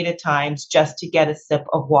designated times just to get a sip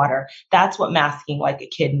of water. That's what masking like a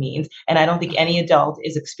kid means. And I don't think any adult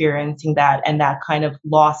is experiencing that and that kind of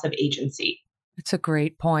loss of agency. It's a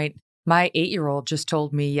great point. My 8-year-old just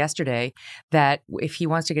told me yesterday that if he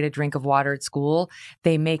wants to get a drink of water at school,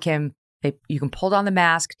 they make him, you can pull down the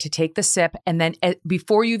mask to take the sip. And then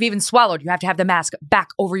before you've even swallowed, you have to have the mask back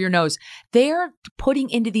over your nose. They're putting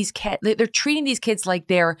into these kids, they're treating these kids like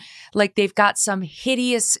they've got some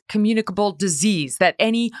hideous communicable disease that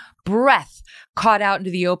any breath caught out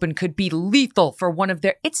into the open could be lethal for one of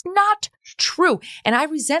their, it's not true. And I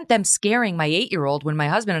resent them scaring my 8-year-old when my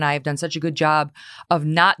husband and I have done such a good job of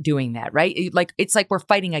not doing that, right? It's like we're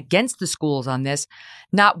fighting against the schools on this,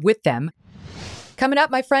 not with them. Coming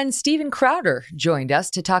up, my friend Steven Crowder joined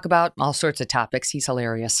us to talk about all sorts of topics. He's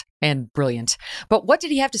hilarious and brilliant. But what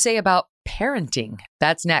did he have to say about parenting?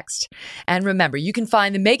 That's next. And remember, you can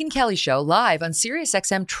find The Megyn Kelly Show live on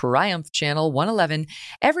SiriusXM Triumph Channel 111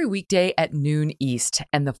 every weekday at noon East,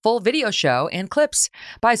 and the full video show and clips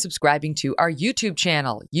by subscribing to our YouTube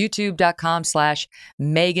channel,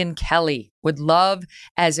 youtube.com/Megyn Kelly. Would love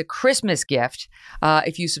as a Christmas gift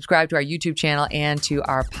if you subscribe to our YouTube channel and to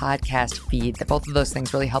our podcast feed. Both of those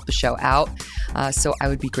things really help the show out. So I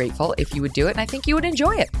would be grateful if you would do it, and I think you would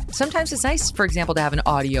enjoy it. Sometimes it's nice, for example, to have an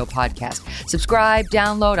audio podcast. Subscribe,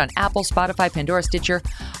 download on Apple, Spotify, Pandora, Stitcher,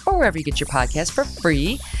 or wherever you get your podcasts for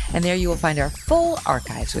free. And there you will find our full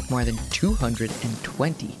archives with more than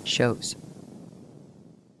 220 shows.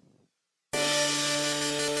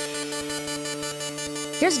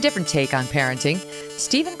 Here's a different take on parenting.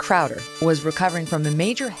 Steven Crowder was recovering from a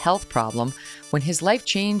major health problem when his life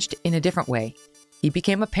changed in a different way. He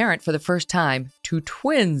became a parent for the first time to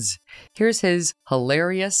twins. Here's his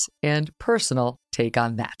hilarious and personal take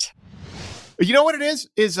on that. You know what it is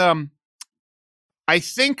I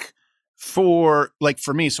think for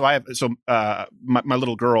me, my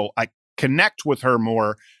little girl, I connect with her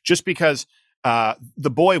more just because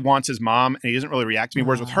the boy wants his mom and he doesn't really react to me.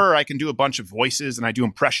 Whereas with her, I can do a bunch of voices and I do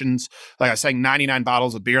impressions. Like I sang 99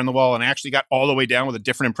 bottles of beer on the wall and I actually got all the way down with a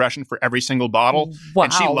different impression for every single bottle. Wow.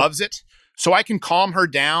 And she loves it. So I can calm her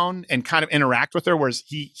down and kind of interact with her. Whereas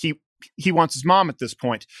he wants his mom at this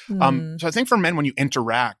point. So I think for men, when you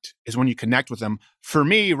interact is when you connect with them. For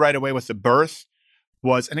me, right away with the birth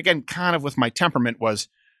was, and again, kind of with my temperament was,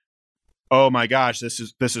 oh my gosh, this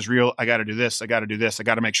is real. I got to do this. I got to do this. I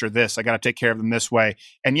got to make sure this. I got to take care of them this way.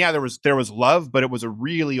 And yeah, there was love, but it was a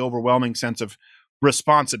really overwhelming sense of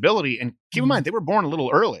responsibility. And keep in mind, they were born a little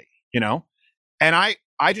early, And I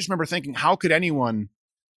just remember thinking, how could anyone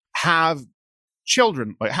have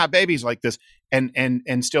children, like have babies like this,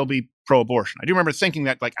 and still be pro-abortion? I do remember thinking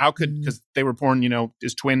that, like, how could, because they were born,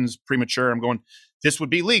 as twins, premature. I'm going, this would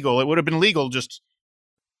be legal. It would have been legal just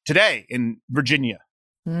today in Virginia.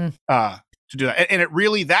 To do that. And it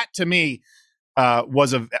really, that to me I've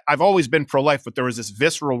always been pro-life, but there was this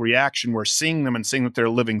visceral reaction where seeing them and seeing that they're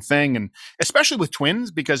a living thing, and especially with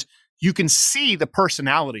twins, because you can see the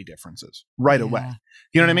personality differences right away.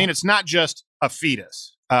 You know what I mean? It's not just a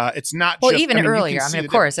fetus. It's not well, just, even earlier. I mean, of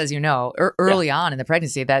course, as you know, early on in the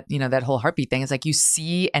pregnancy, that, that whole heartbeat thing is like you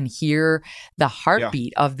see and hear the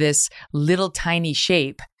heartbeat of this little tiny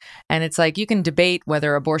shape. And it's like you can debate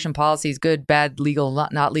whether abortion policy is good, bad, legal,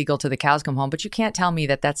 not legal till the cows come home, but you can't tell me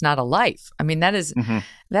that that's not a life. I mean, that is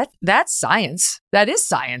that's science. That is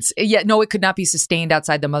science. Yet, no, it could not be sustained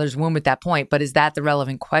outside the mother's womb at that point. But is that the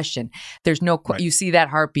relevant question? There's no. You see that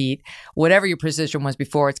heartbeat, whatever your position was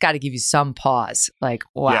before, it's got to give you some pause. Like,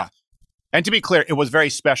 wow. Yeah. And to be clear, it was very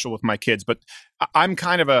special with my kids, but I'm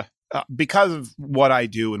kind of because of what I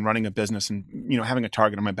do and running a business and, having a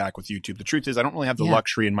target on my back with YouTube, the truth is I don't really have the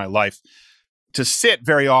luxury in my life to sit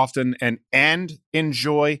very often and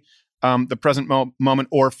enjoy the present moment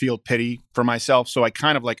or feel pity for myself. So I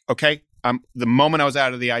kind of like, okay, the moment I was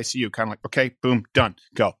out of the ICU, kind of like, okay, boom, done,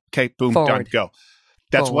 go. Okay, boom, done, go.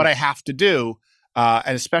 That's what I have to do.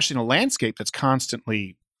 And especially in a landscape that's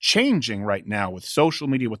constantly changing right now with social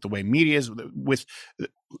media, with the way media is, with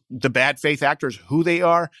the bad faith actors, who they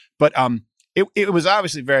are. But it was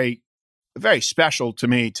obviously very, very special to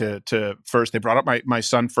me to first, they brought up my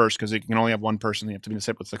son first because you can only have one person. You have to be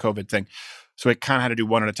sit with the COVID thing. So it kind of had to do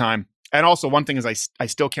one at a time. And also one thing is I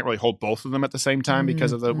still can't really hold both of them at the same time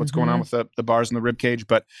because of what's going on with the bars and the rib cage.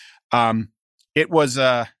 But it was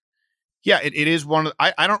it is one of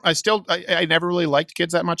I never really liked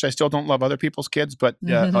kids that much. I still don't love other people's kids, but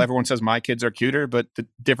everyone says my kids are cuter, but the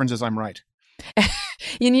difference is I'm right.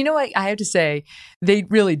 And you know what? I have to say, they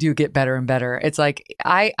really do get better and better. It's like,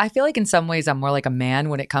 I feel like in some ways I'm more like a man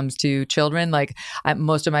when it comes to children. Like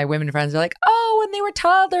most of my women friends are like, oh, when they were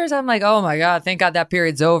toddlers, I'm like, oh my God, thank God that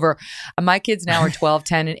period's over. My kids now are 12,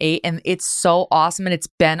 10, and 8. And it's so awesome. And it's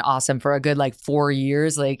been awesome for a good 4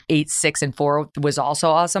 years, 8, 6, and 4 was also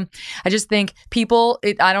awesome. I just think people,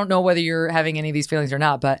 I don't know whether you're having any of these feelings or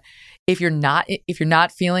not, but if you're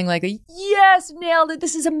not feeling like yes, nailed it,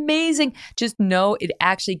 this is amazing, just know it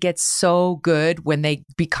actually gets so good when they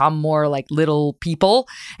become more like little people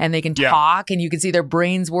and they can talk and you can see their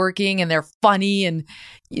brains working and they're funny and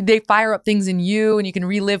they fire up things in you and you can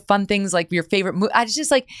relive fun things like your favorite movie. I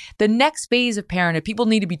just like the next phase of parenthood. People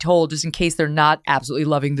need to be told just in case they're not absolutely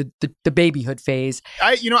loving the babyhood phase.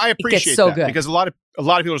 I appreciate that good. Because a lot of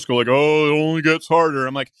people just go like, oh, it only gets harder.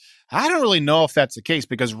 I'm like, I don't really know if that's the case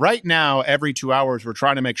because right now, every 2 hours, we're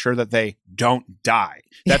trying to make sure that they don't die.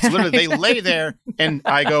 That's literally, they lay there and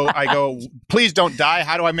I go, please don't die.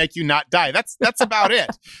 How do I make you not die? That's about it.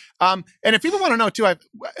 And if people want to know too,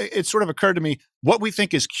 it sort of occurred to me, what we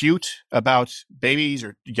think is cute about babies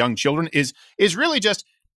or young children is really just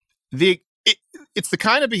it's the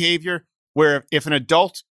kind of behavior where if an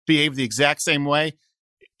adult behaved the exact same way,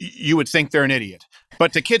 you would think they're an idiot.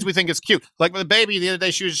 But to kids, we think it's cute. Like with the baby the other day,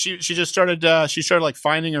 she just started like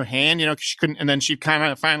finding her hand, she couldn't, and then she kind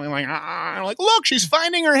of finally like, look, she's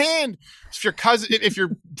finding her hand. If your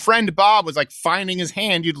friend Bob was like finding his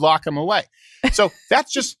hand, you'd lock him away. So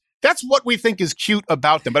that's what we think is cute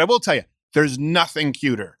about them. But I will tell you, there's nothing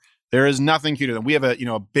cuter. There is nothing cuter than we have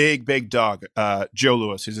a big dog, Joe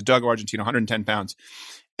Louis, who's a dog of Argentina, 110 pounds.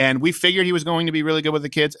 And we figured he was going to be really good with the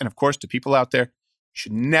kids. And of course, to people out there, you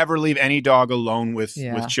should never leave any dog alone with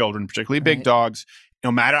children, particularly big dogs, no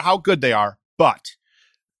matter how good they are. But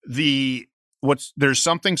there's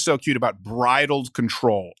something so cute about bridled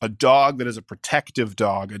control. A dog that is a protective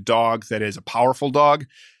dog, a dog that is a powerful dog,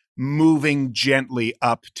 moving gently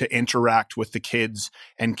up to interact with the kids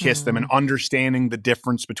and kiss them and understanding the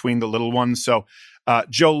difference between the little ones. So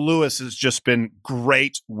Joe Louis has just been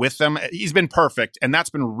great with them. He's been perfect. And that's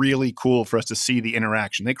been really cool for us to see the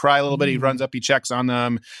interaction. They cry a little bit. He runs up, he checks on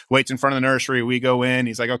them, waits in front of the nursery. We go in.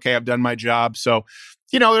 He's like, okay, I've done my job. So,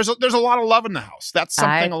 there's a lot of love in the house. That's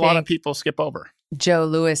something a lot of people skip over. Joe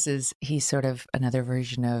Louis he's sort of another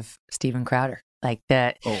version of Steven Crowder. Like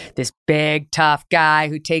this big, tough guy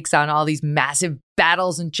who takes on all these massive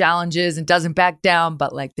battles and challenges and doesn't back down.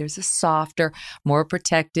 But there's a softer, more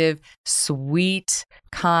protective, sweet,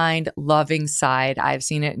 kind, loving side. I've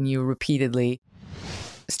seen it in you repeatedly.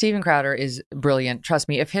 Steven Crowder is brilliant. Trust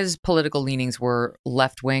me, if his political leanings were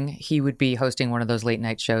left-wing, he would be hosting one of those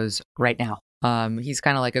late-night shows right now. He's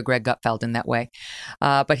kind of like a Greg Gutfeld in that way.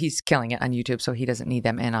 But he's killing it on YouTube, so he doesn't need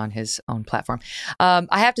them in on his own platform. I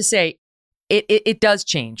have to say, It does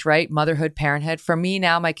change, right? Motherhood, parenthood. For me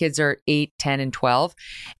now, my kids are 8, 10, and 12.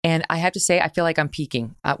 And I have to say, I feel like I'm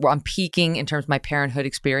peaking. I'm peaking in terms of my parenthood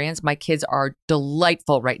experience. My kids are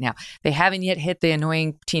delightful right now. They haven't yet hit the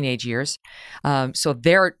annoying teenage years. So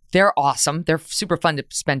they're awesome. They're super fun to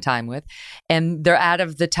spend time with. And they're out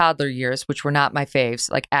of the toddler years, which were not my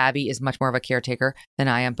faves. Like Abby is much more of a caretaker than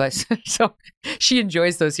I am. But so she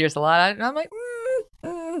enjoys those years a lot. I'm like,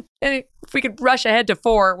 And if we could rush ahead to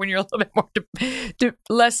 4 when you're a little bit more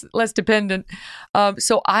less dependent.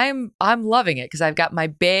 So I'm loving it because I've got my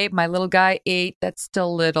babe, my little guy, 8. That's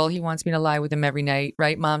still little. He wants me to lie with him every night,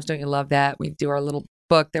 right? Moms, don't you love that? We do our little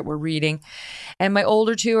book that we're reading. And my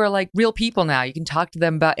older 2 are like real people now. You can talk to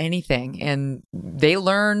them about anything and they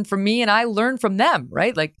learn from me and I learn from them,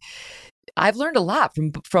 right? Like I've learned a lot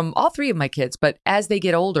from all 3 of my kids, but as they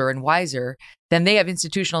get older and wiser, then they have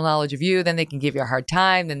institutional knowledge of you, then they can give you a hard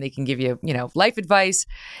time, then they can give you, life advice.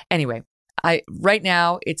 Anyway, right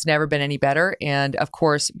now it's never been any better. And of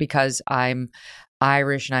course, because I'm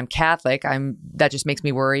Irish and I'm Catholic, that just makes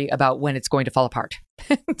me worry about when it's going to fall apart.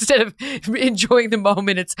 Instead of enjoying the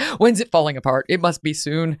moment, it's when's it falling apart? It must be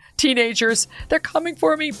soon. Teenagers, they're coming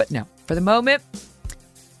for me. But no, for the moment,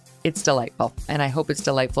 it's delightful. And I hope it's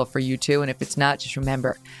delightful for you too. And if it's not, just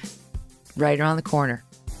remember, right around the corner,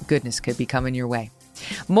 goodness could be coming your way.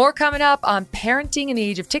 More coming up on parenting in the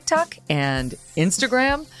age of TikTok and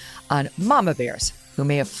Instagram, on mama bears who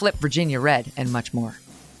may have flipped Virginia red, and much more.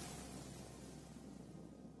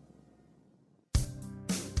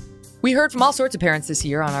 We heard from all sorts of parents this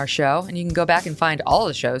year on our show, and you can go back and find all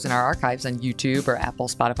the shows in our archives on YouTube or Apple,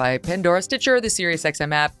 Spotify, Pandora, Stitcher, the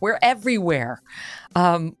SiriusXM app. We're everywhere.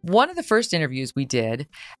 One of the first interviews we did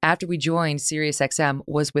after we joined SiriusXM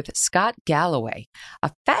was with Scott Galloway,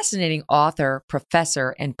 a fascinating author,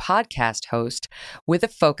 professor, and podcast host with a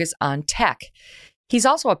focus on tech. He's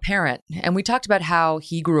also a parent, and we talked about how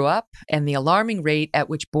he grew up and the alarming rate at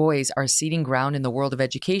which boys are ceding ground in the world of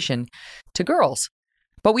education to girls.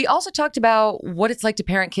 But we also talked about what it's like to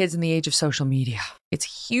parent kids in the age of social media. It's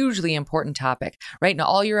a hugely important topic, right? And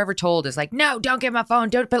all you're ever told is like, no, don't get my phone.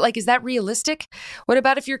 Don't. But like, is that realistic? What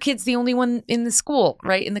about if your kid's the only one in the school,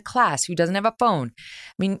 right? In the class who doesn't have a phone?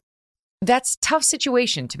 I mean, that's a tough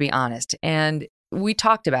situation, to be honest. And we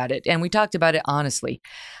talked about it, and we talked about it honestly.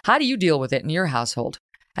 How do you deal with it in your household?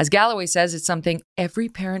 As Galloway says, it's something every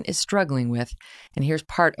parent is struggling with. And here's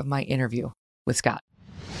part of my interview with Scott.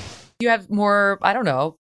 You have more, I don't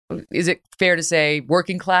know, is it fair to say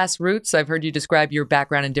working class roots? I've heard you describe your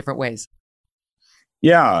background in different ways.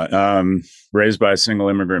 Yeah. Raised by a single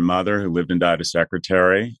immigrant mother who lived and died a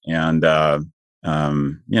secretary, and,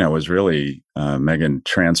 was really, Megyn,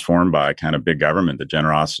 transformed by kind of big government, the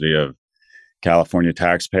generosity of California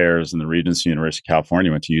taxpayers and the Regents University of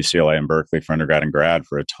California. Went to UCLA and Berkeley for undergrad and grad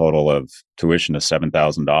for a total of tuition of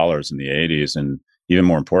 $7,000 in the 80s. And even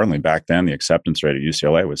more importantly, back then, the acceptance rate at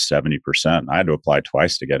UCLA was 70%. I had to apply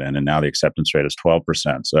twice to get in, and now the acceptance rate is 12%.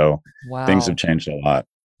 So Things have changed a lot.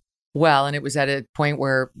 Well, and it was at a point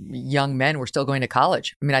where young men were still going to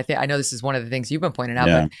college. I mean, I know this is one of the things you've been pointing out,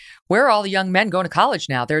 but where are all the young men going to college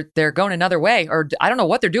now? They're going another way, or I don't know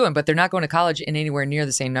what they're doing, but they're not going to college in anywhere near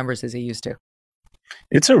the same numbers as they used to.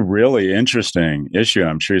 It's a really interesting issue.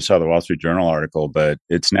 I'm sure you saw the Wall Street Journal article, but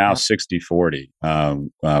it's now 60-40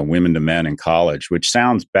 women to men in college, which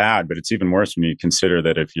sounds bad, but it's even worse when you consider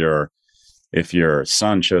that if your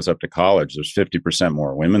son shows up to college, there's 50%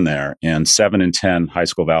 more women there, and 7 in 10 high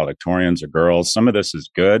school valedictorians are girls. Some of this is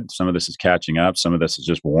good. Some of this is catching up. Some of this is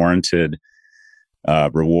just warranted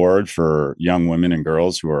reward for young women and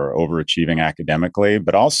girls who are overachieving academically,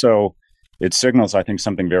 but also it signals, I think,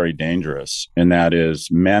 something very dangerous, and that is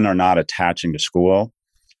men are not attaching to school.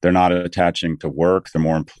 They're not attaching to work.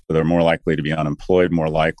 They're more likely to be unemployed, more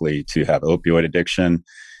likely to have opioid addiction.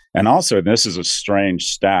 And also, this is a strange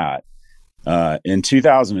stat. In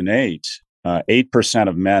 2008, 8%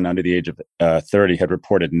 of men under the age of 30 had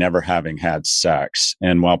reported never having had sex.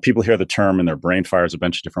 And while people hear the term and their brain fires a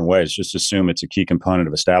bunch of different ways, just assume it's a key component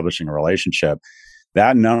of establishing a relationship.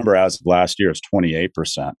 That number as of last year is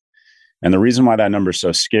 28%. And the reason why that number is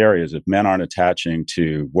so scary is if men aren't attaching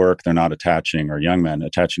to work, they're not attaching, or young men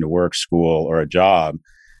attaching to work, school, or a job,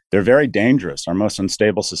 they're very dangerous. Our most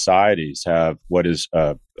unstable societies have what is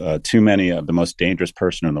too many of the most dangerous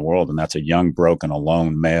person in the world, and that's a young, broken,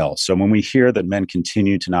 alone male. So when we hear that men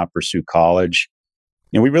continue to not pursue college,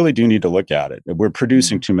 we really do need to look at it. We're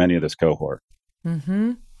producing too many of this cohort.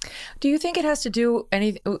 Mm-hmm. Do you think it has to do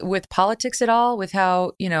with politics at all? With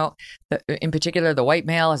how, in particular, the white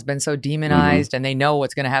male has been so demonized, and they know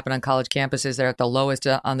what's going to happen on college campuses. They're at the lowest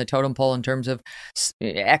on the totem pole in terms of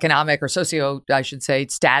economic or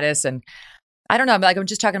status. And I don't know. I'm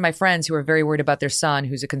just talking to my friends who are very worried about their son,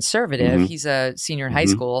 who's a conservative. He's a senior in high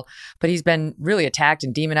school, but he's been really attacked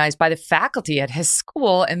and demonized by the faculty at his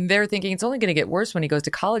school. And they're thinking it's only going to get worse when he goes to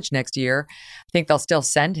college next year. I think they'll still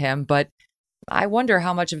send him, but I wonder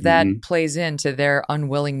how much of that plays into their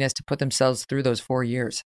unwillingness to put themselves through those 4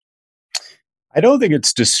 years. I don't think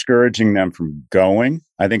it's discouraging them from going.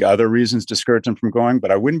 I think other reasons discourage them from going,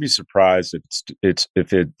 but I wouldn't be surprised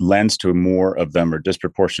if it lends to more of them or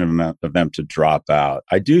disproportionate amount of them to drop out.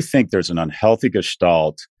 I do think there's an unhealthy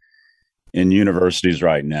gestalt in universities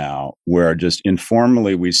right now where just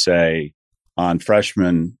informally we say at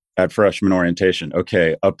freshman orientation,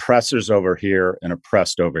 okay, oppressors over here and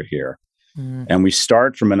oppressed over here. And we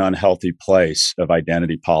start from an unhealthy place of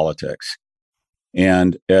identity politics.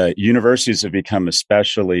 And universities have become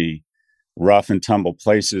especially rough and tumble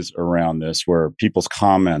places around this, where people's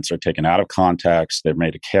comments are taken out of context, they're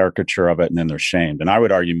made a caricature of it, and then they're shamed. And I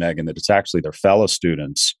would argue, Megyn, that it's actually their fellow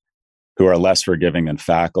students who are less forgiving than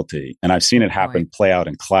faculty. And I've seen it happen, play out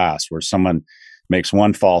in class, where someone makes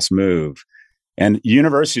one false move. And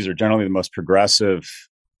universities are generally the most progressive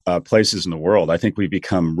places in the world. I think we've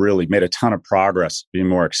made a ton of progress being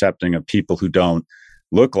more accepting of people who don't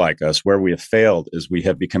look like us. Where we have failed is we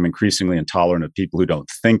have become increasingly intolerant of people who don't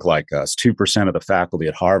think like us. 2% of the faculty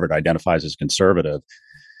at Harvard identifies as conservative.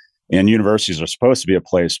 And universities are supposed to be a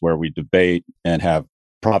place where we debate and have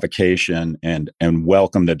provocation and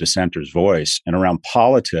welcome the dissenter's voice. And around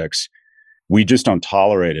politics, we just don't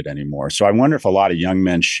tolerate it anymore. So I wonder if a lot of young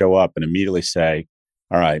men show up and immediately say,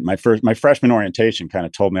 all right, my freshman orientation kind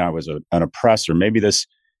of told me I was an oppressor. Maybe this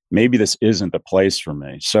isn't the place for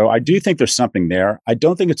me. So I do think there's something there. I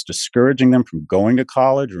don't think it's discouraging them from going to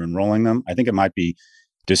college or enrolling them. I think it might be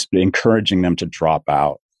just encouraging them to drop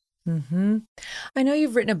out. Mm-hmm. I know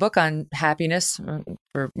you've written a book on happiness,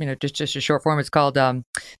 or just a short form. It's called "The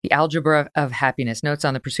Algebra of Happiness: Notes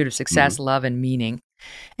on the Pursuit of Success, Love, and Meaning."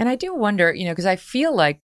 And I do wonder, because I feel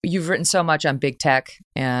like you've written so much on big tech,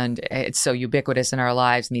 and it's so ubiquitous in our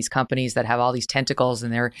lives, and these companies that have all these tentacles,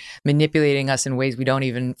 and they're manipulating us in ways we don't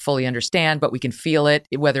even fully understand, but we can feel it,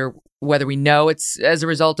 whether we know it's as a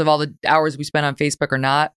result of all the hours we spend on Facebook or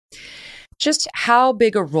not. Just how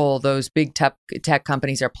big a role those big tech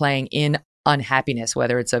companies are playing in unhappiness,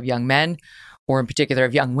 whether it's of young men or in particular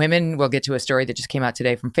of young women. We'll get to a story that just came out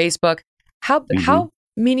today from Facebook. How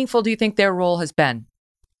meaningful do you think their role has been?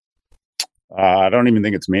 I don't even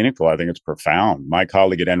think it's meaningful. I think it's profound. My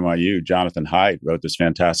colleague at NYU, Jonathan Haidt, wrote this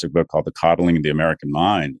fantastic book called The Coddling of the American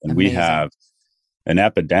Mind. And Amazing. We have an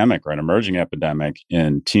epidemic, or an emerging epidemic,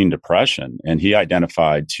 in teen depression. And he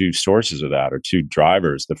identified two sources of that, or two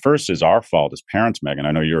drivers. The first is our fault as parents, Megyn.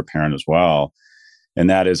 I know you're a parent as well. And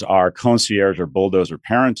that is our concierge or bulldozer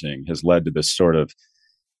parenting has led to this sort of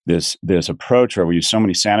this approach where we use so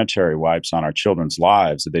many sanitary wipes on our children's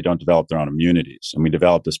lives that they don't develop their own immunities. And we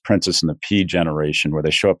develop this Princess and the Pea generation where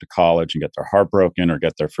they show up to college and get their heart broken or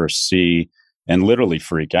get their first C and literally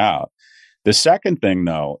freak out. The second thing,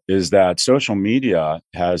 though, is that social media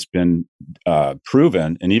has been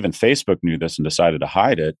proven, and even Facebook knew this and decided to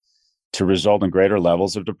hide it, to result in greater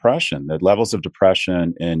levels of depression. That levels of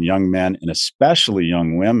depression in young men, and especially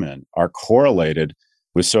young women, are correlated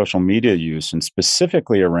with social media use, and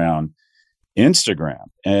specifically around Instagram.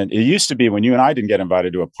 And it used to be when you and I didn't get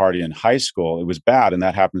invited to a party in high school, it was bad, and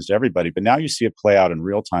that happens to everybody. But now you see it play out in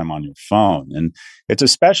real time on your phone. And it's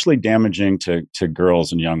especially damaging to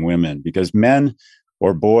girls and young women, because men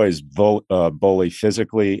or boys bully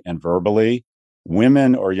physically and verbally.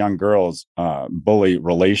 Women or young girls bully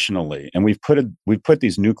relationally. And we've put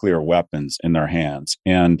these nuclear weapons in their hands.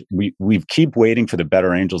 And we keep waiting for the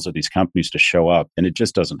better angels of these companies to show up, and it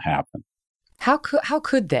just doesn't happen. How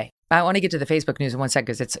could they? I want to get to the Facebook news in one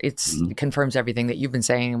second, because it confirms everything that you've been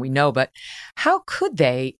saying and we know. But how could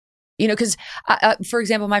they? Because, for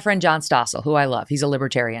example, my friend John Stossel, who I love, he's a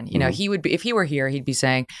libertarian. He would be, if he were here, he'd be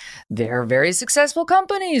saying, they're very successful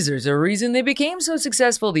companies. There's a reason they became so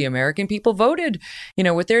successful. The American people voted,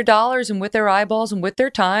 with their dollars and with their eyeballs and with their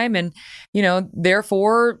time. And,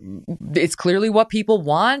 therefore, it's clearly what people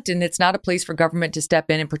want. And it's not a place for government to step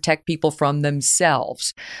in and protect people from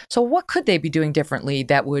themselves. So what could they be doing differently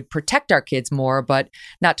that would protect our kids more, but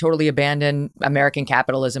not totally abandon American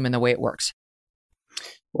capitalism and the way it works?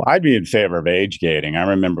 Well, I'd be in favor of age gating. I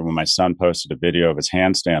remember when my son posted a video of his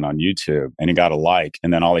handstand on YouTube and he got a like,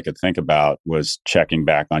 and then all he could think about was checking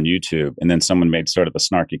back on YouTube. And then someone made sort of a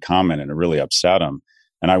snarky comment and it really upset him.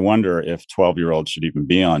 And I wonder if 12-year-olds should even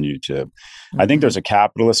be on YouTube. I think there's a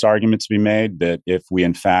capitalist argument to be made that if we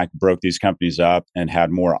in fact broke these companies up and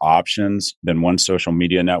had more options than one social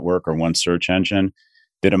media network or one search engine,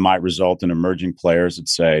 that it might result in emerging players that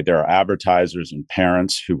say there are advertisers and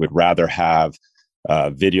parents who would rather have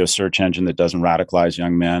video search engine that doesn't radicalize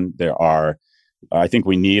young men. I think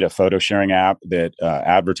we need a photo sharing app that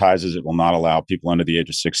advertises it will not allow people under the age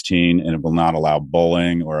of 16, and it will not allow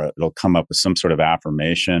bullying, or it'll come up with some sort of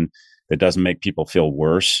affirmation that doesn't make people feel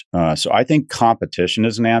worse. So I think competition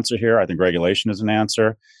is an answer here. I think regulation is an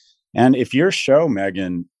answer. And if your show,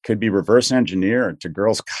 Megyn, could be reverse engineered to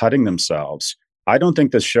girls cutting themselves, I don't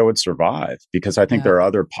think this show would survive, because I think there are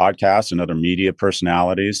other podcasts and other media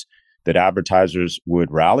personalities that advertisers would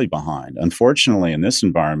rally behind. Unfortunately, in this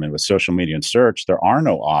environment with social media and search, there are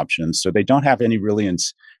no options. So they don't have any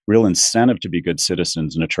real incentive to be good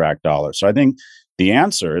citizens and attract dollars. So I think the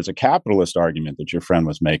answer is a capitalist argument that your friend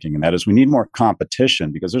was making, and that is we need more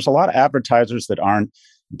competition, because there's a lot of advertisers that aren't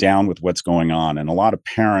down with what's going on, and a lot of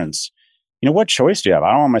parents, what choice do you have?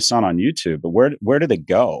 I don't want my son on YouTube, but where do they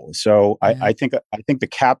go? So I think the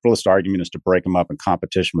capitalist argument is to break them up, and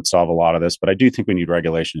competition would solve a lot of this. But I do think we need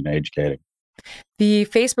regulation and educating. The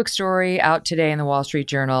Facebook story out today in the Wall Street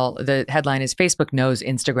Journal, the headline is Facebook knows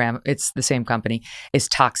Instagram, it's the same company, is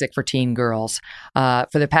toxic for teen girls. For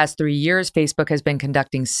the past 3 years, Facebook has been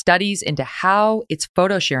conducting studies into how its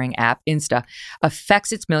photo sharing app, Insta,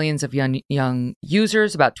 affects its millions of young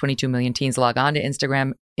users. About 22 million teens log on to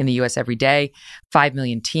Instagram in the US every day. 5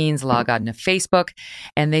 million teens log on to Facebook.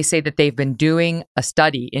 And they say that they've been doing a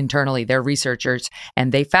study internally, they're researchers,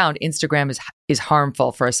 and they found Instagram is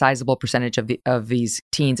harmful for a sizable percentage of these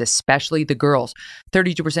teens, especially the girls.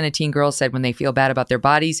 32% of teen girls said when they feel bad about their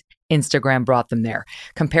bodies, Instagram brought them there.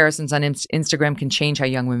 Comparisons on Instagram can change how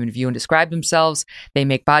young women view and describe themselves. They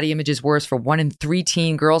make body images worse for 1 in 3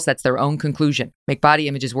 teen girls. That's their own conclusion. Make body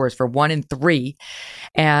images worse for 1 in 3.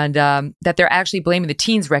 And that they're actually blaming the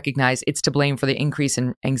teens recognize it's to blame for the increase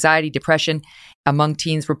in anxiety, depression. Among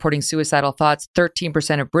teens reporting suicidal thoughts,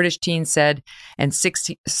 13% of British teens said, and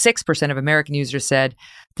 6% of American users said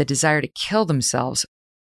the desire to kill themselves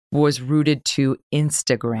was rooted to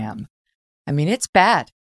Instagram. I mean, it's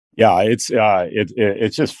bad. Yeah,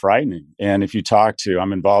 it's just frightening. And if you talk to,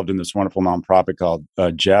 I'm involved in this wonderful nonprofit called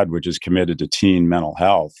JED, which is committed to teen mental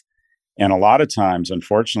health. And a lot of times,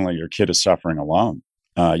 unfortunately, your kid is suffering alone.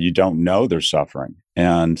 You don't know they're suffering,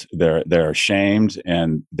 and they're ashamed,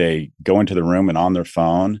 and they go into the room and on their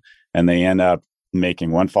phone, and they end up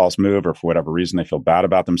making one false move, or for whatever reason they feel bad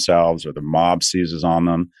about themselves, or the mob seizes on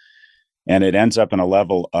them. And it ends up in a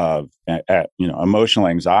level of emotional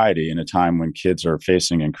anxiety in a time when kids are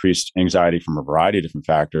facing increased anxiety from a variety of different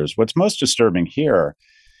factors. What's most disturbing here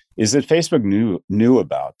is that Facebook knew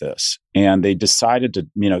about this, and they decided to,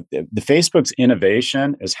 the Facebook's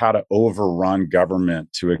innovation is how to overrun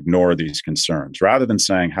government to ignore these concerns, rather than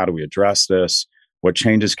saying, how do we address this? What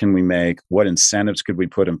changes can we make? What incentives could we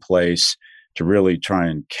put in place to really try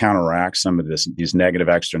and counteract some of these negative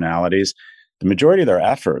externalities? The majority of their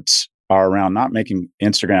efforts are around not making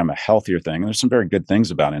Instagram a healthier thing. And there's some very good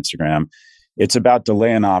things about Instagram. It's about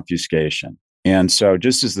delay and obfuscation. And so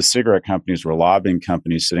just as the cigarette companies were lobbying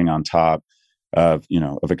companies sitting on top of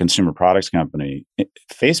a consumer products company,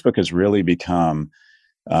 Facebook has really become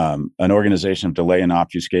an organization of delay and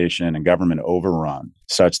obfuscation and government overrun,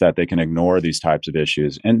 such that they can ignore these types of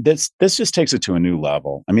issues. And this just takes it to a new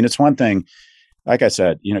level. I mean, it's one thing, like I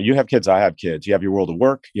said, you have kids, I have kids. You have your world of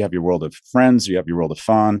work, you have your world of friends, you have your world of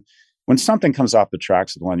fun. When something comes off the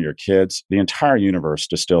tracks with one of your kids, the entire universe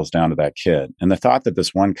distills down to that kid. And the thought that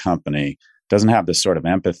this one company doesn't have this sort of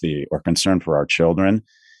empathy or concern for our children,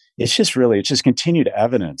 it's just continued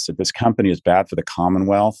evidence that this company is bad for the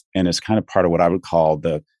Commonwealth, and is kind of part of what I would call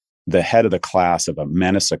the head of the class of a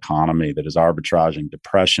menace economy that is arbitraging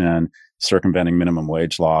depression, circumventing minimum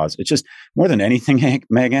wage laws. It's just, more than anything,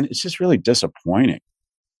 Megyn, it's just really disappointing.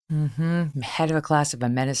 Mm-hmm. Head of a class of a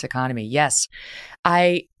menace economy. Yes.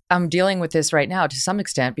 I'm dealing with this right now to some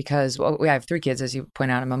extent because we have 3 kids, as you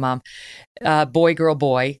point out. I'm a mom. Boy, girl,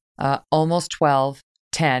 boy, almost 12,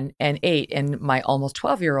 10, and 8. And my almost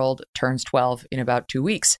 12-year-old turns 12 in about 2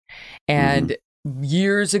 weeks. And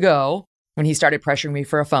years ago, when he started pressuring me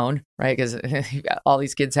for a phone, right? Because all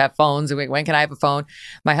these kids have phones. When can I have a phone?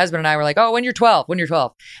 My husband and I were like, oh, when you're 12.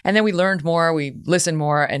 And then we learned more, we listened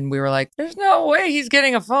more, and we were like, there's no way he's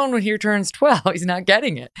getting a phone when he turns 12. He's not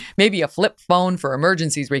getting it. Maybe a flip phone for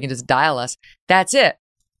emergencies where he can just dial us. That's it.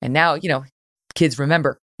 And now, kids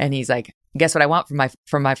remember. And he's like, guess what I want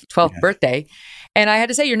for my 12th birthday? And I had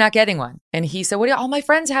to say, you're not getting one. And he said, all my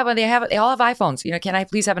friends have one. They all have iPhones. Can I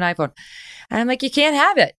please have an iPhone? And I'm like, you can't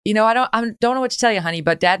have it. I don't know what to tell you, honey,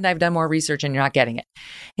 but Dad and I have done more research and you're not getting it.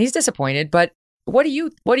 He's disappointed. But what do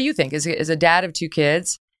you think? As a dad of 2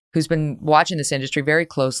 kids who's been watching this industry very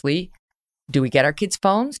closely, do we get our kids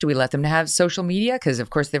phones? Do we let them have social media? Because of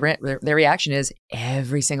course their reaction is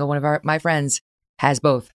every single one of my friends has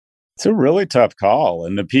both. It's a really tough call.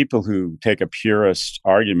 And the people who take a purist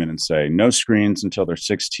argument and say no screens until they're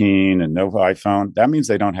 16 and no iPhone, that means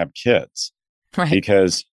they don't have kids. Right.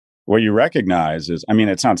 Because what you recognize is,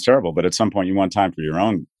 it sounds terrible, but at some point you want time for your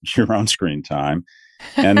own screen time.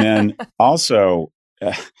 And then also,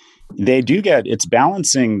 They do it's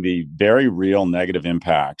balancing the very real negative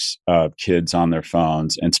impacts of kids on their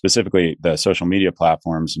phones and specifically the social media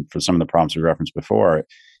platforms. And for some of the problems we referenced before,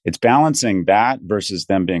 it's balancing that versus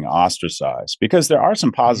them being ostracized, because there are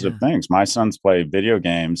some positive things. My sons play video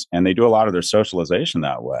games and they do a lot of their socialization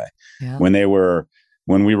that way. Yeah.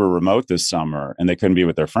 When we were remote this summer and they couldn't be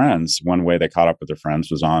with their friends, one way they caught up with their friends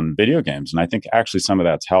was on video games. And I think actually some of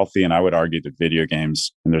that's healthy. And I would argue that video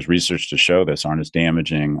games, and there's research to show this, aren't as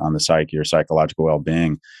damaging on the psyche or psychological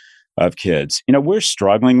well-being of kids. We're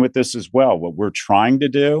struggling with this as well. What we're trying to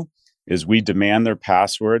do is we demand their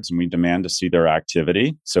passwords and we demand to see their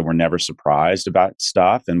activity. So we're never surprised about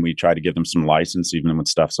stuff. And we try to give them some license, even when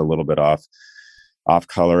stuff's a little bit off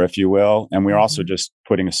color, if you will. And we're also just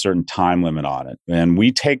putting a certain time limit on it. And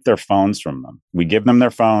we take their phones from them. We give them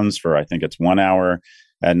their phones for, I think it's 1 hour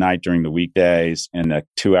at night during the weekdays and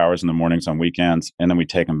 2 hours in the mornings on weekends. And then we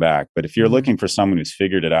take them back. But if you're looking for someone who's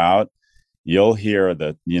figured it out, you'll hear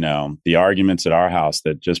the arguments at our house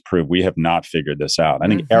that just prove we have not figured this out. I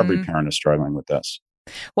think every parent is struggling with this.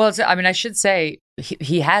 Well, I should say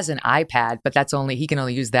he has an iPad, but he can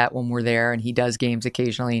only use that when we're there, and he does games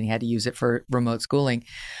occasionally, and he had to use it for remote schooling.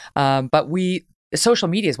 But social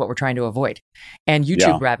media is what we're trying to avoid, and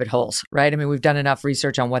YouTube rabbit holes, right? We've done enough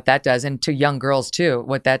research on what that does, and to young girls too,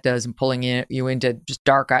 what that does, and pulling you into just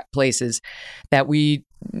dark places that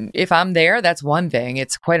if I'm there, that's one thing.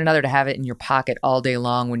 It's quite another to have it in your pocket all day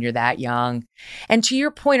long when you're that young. And to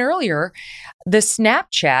your point earlier, the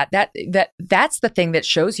Snapchat, that's the thing that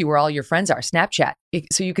shows you where all your friends are, Snapchat.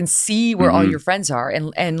 So you can see where all your friends are.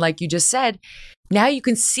 And like you just said, now you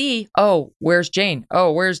can see, oh, where's Jane?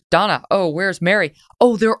 Oh, where's Donna? Oh, where's Mary?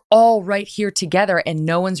 Oh, they're all right here together and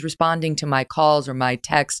no one's responding to my calls or my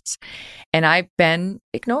texts. And I've been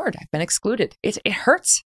ignored. I've been excluded. It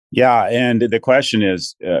hurts. Yeah. And the question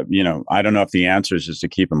is, I don't know if the answer is just to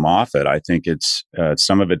keep them off it. I think it's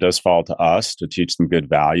some of it does fall to us to teach them good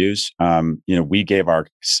values. We gave our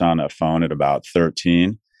son a phone at about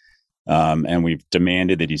 13. And we've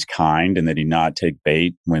demanded that he's kind and that he not take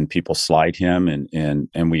bait when people slight him. And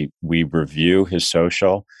we review his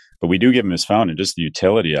social. But we do give him his phone and just the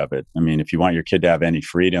utility of it. If you want your kid to have any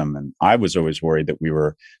freedom, and I was always worried that we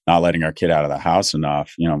were not letting our kid out of the house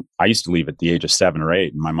enough. I used to leave at the age of 7 or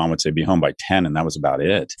 8, and my mom would say, be home by 10, and that was about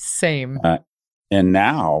it. Same. And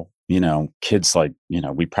now, kids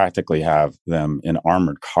we practically have them in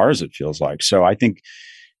armored cars, it feels like. So I think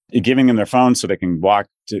giving them their phones so they can walk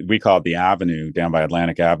we call it the Avenue down by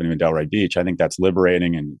Atlantic Avenue in Delray Beach. I think that's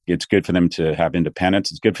liberating, and it's good for them to have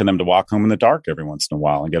independence. It's good for them to walk home in the dark every once in a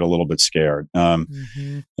while and get a little bit scared. And,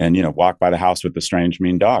 walk by the house with the strange,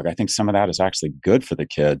 mean dog. I think some of that is actually good for the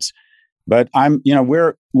kids. But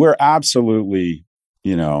we're absolutely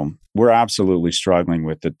struggling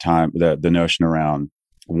with the notion around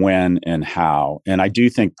when and how. And I do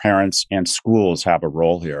think parents and schools have a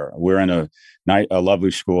role here. We're in a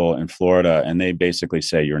lovely school in Florida, and they basically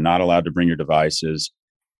say you're not allowed to bring your devices,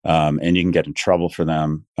 and you can get in trouble for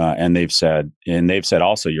them. And they've said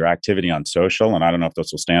also your activity on social, and I don't know if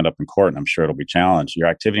this will stand up in court, and I'm sure it'll be challenged. Your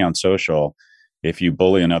activity on social, if you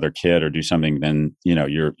bully another kid or do something, then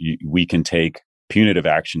we can take punitive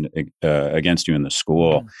action against you in the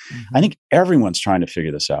school. I think everyone's trying to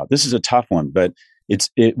figure this out. This is a tough one, but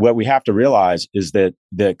what we have to realize is that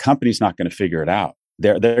the company's not going to figure it out.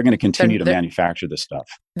 They're going to continue to manufacture this stuff.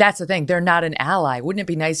 That's the thing. They're not an ally. Wouldn't it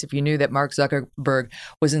be nice if you knew that Mark Zuckerberg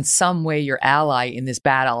was in some way your ally in this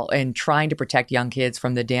battle and trying to protect young kids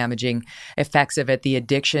from the damaging effects of it, the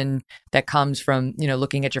addiction that comes from,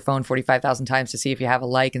 looking at your phone 45,000 times to see if you have a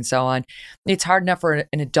like and so on. It's hard enough for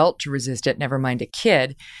an adult to resist it, never mind a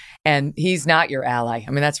kid. And he's not your ally.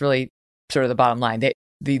 That's really sort of the bottom line.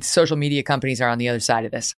 The social media companies are on the other side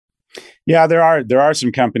of this. Yeah, there are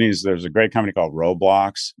some companies. There's a great company called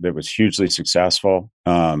Roblox that was hugely successful,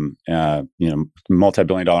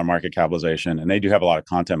 multi-billion-dollar market capitalization, and they do have a lot of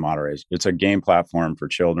content moderators. It's a game platform for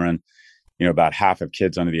children. About half of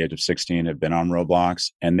kids under the age of 16 have been on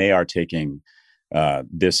Roblox, and they are taking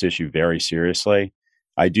this issue very seriously.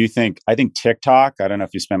 I think TikTok. I don't know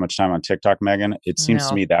if you spend much time on TikTok, Megyn. It seems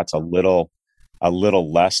to me that's a little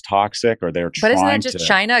less toxic, or they're trying to. But isn't that just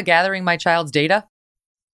China gathering my child's data?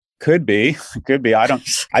 Could be.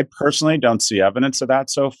 I personally don't see evidence of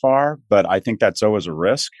that so far, but I think that's always a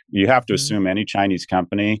risk. You have to assume any Chinese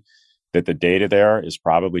company that the data there is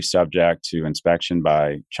probably subject to inspection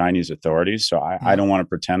by Chinese authorities. So I don't want to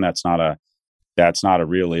pretend that's not a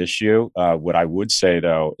real issue. What I would say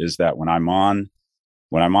though is that when I'm on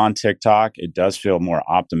TikTok, it does feel more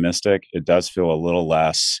optimistic. It does feel a little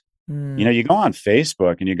less. You go on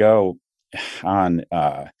Facebook and you go on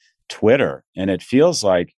Twitter, and it feels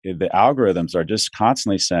like the algorithms are just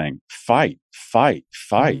constantly saying, fight, fight,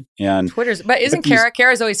 fight. And Twitter's, but isn't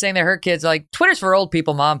Kara's always saying that her kids like, Twitter's for old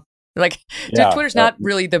people, mom. Like, Twitter's not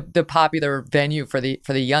really the popular venue for the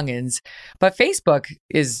youngins, but Facebook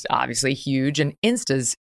is obviously huge and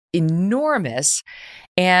Insta's enormous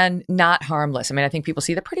and not harmless. I mean, I think people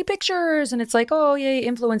see the pretty pictures and it's like, oh, yay,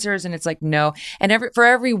 influencers. And it's like, no. And for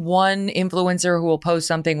every one influencer who will post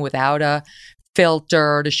something without a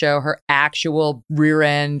filter to show her actual rear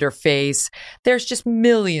end or face, there's just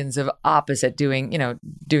millions of opposite doing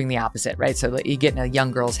the opposite, right? So you get in a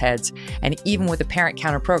young girl's heads. And even with the parent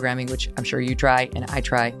counter programming, which I'm sure you try and I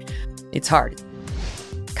try, it's hard.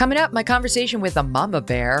 Coming up, my conversation with a mama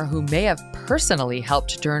bear who may have personally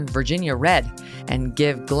helped turn Virginia red and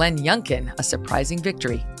give Glenn Youngkin a surprising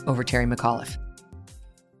victory over Terry McAuliffe.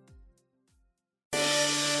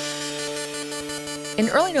 In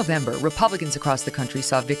early November, Republicans across the country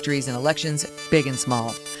saw victories in elections big and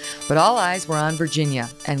small. But all eyes were on Virginia,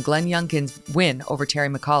 and Glenn Youngkin's win over Terry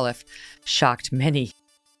McAuliffe shocked many.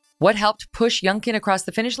 What helped push Youngkin across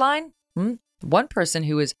the finish line? One person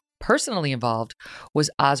who was personally involved was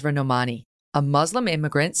Azra Nomani, a Muslim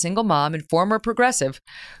immigrant, single mom, and former progressive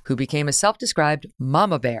who became a self-described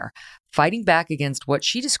mama bear, fighting back against what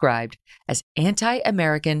she described as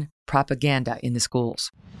anti-American propaganda in the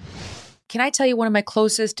schools. Can I tell you, one of my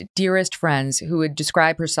closest, dearest friends who would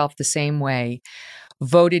describe herself the same way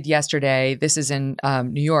voted yesterday, this is in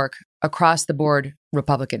New York, across the board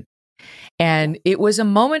Republican. And it was a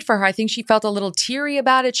moment for her. I think she felt a little teary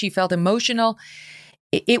about it. She felt emotional.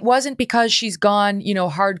 It wasn't because she's gone,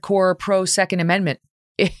 hardcore pro Second Amendment.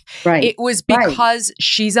 It was because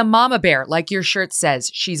she's a mama bear, like your shirt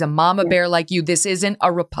says. She's a mama bear like you. This isn't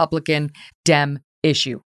a Republican Dem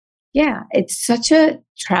issue. Yeah, it's such a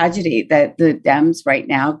tragedy that the Dems right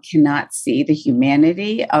now cannot see the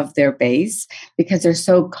humanity of their base because they're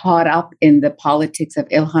so caught up in the politics of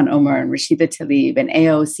Ilhan Omar and Rashida Tlaib and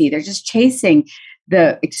AOC. They're just chasing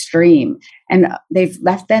the extreme, and they've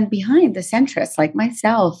left them behind the centrists like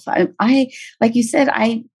myself. I like you said,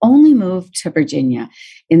 I only moved to Virginia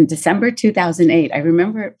in December 2008. I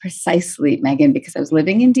remember it precisely, Megyn, because I was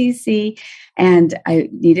living in DC and I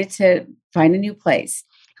needed to find a new place.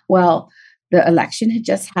 Well, the election had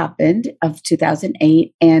just happened of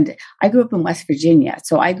 2008, and I grew up in West Virginia.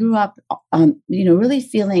 So I grew up, really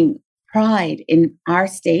feeling pride in our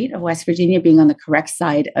state of West Virginia being on the correct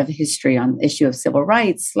side of history on the issue of civil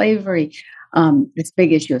rights, slavery, this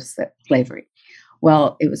big issue of slavery.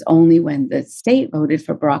 Well, it was only when the state voted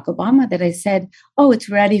for Barack Obama that I said, oh, it's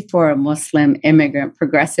ready for a Muslim immigrant,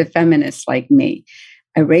 progressive feminist like me.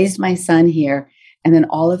 I raised my son here. And then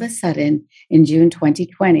all of a sudden, in June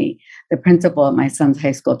 2020, the principal at my son's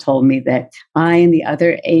high school told me that I and the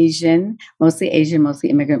other mostly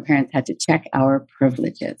immigrant parents had to check our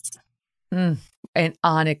privileges. And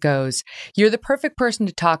on it goes. You're the perfect person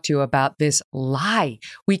to talk to about this lie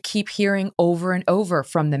we keep hearing over and over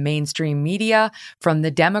from the mainstream media, from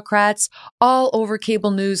the Democrats, all over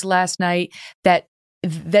cable news last night, that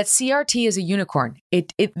CRT is a unicorn.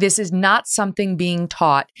 This is not something being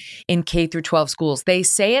taught in K through 12 schools. They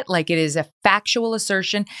say it like it is a factual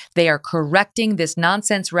assertion. They are correcting this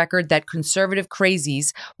nonsense record that conservative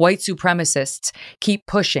crazies, white supremacists, keep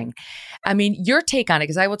pushing. I mean, your take on it,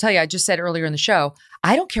 because I will tell you, I just said earlier in the show,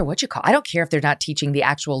 I don't care what you call. I don't care if they're not teaching the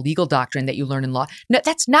actual legal doctrine that you learn in law. No,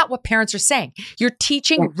 that's not what parents are saying. You're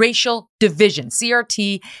teaching racial division.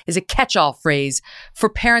 CRT is a catch-all phrase for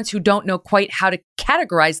parents who don't know quite how to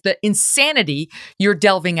categorize the insanity you're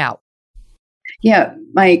delving out. Yeah,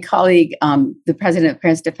 my colleague, the president of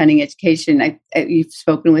Parents Defending Education, you've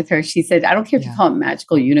spoken with her. She said, I don't care if you call it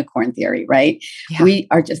magical unicorn theory, right? Yeah. We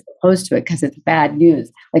are just opposed to it because it's bad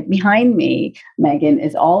news. Like behind me, Megyn,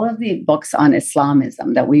 is all of the books on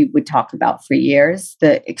Islamism that we would talk about for years,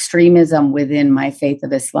 the extremism within my faith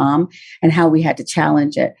of Islam and how we had to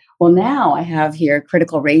challenge it. Well, now I have here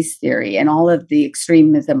critical race theory and all of the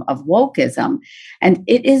extremism of wokeism. And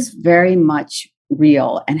it is very much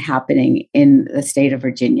real and happening in the state of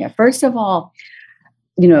Virginia. First of all,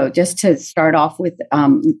 just to start off with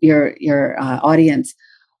your audience,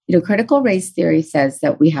 critical race theory says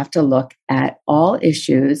that we have to look at all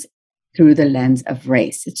issues through the lens of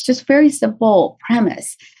race. It's just very simple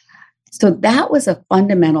premise. So that was a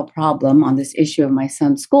fundamental problem on this issue of my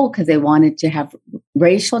son's school because they wanted to have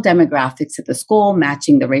racial demographics at the school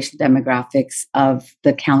matching the racial demographics of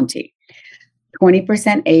the county.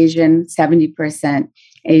 20% Asian, 70%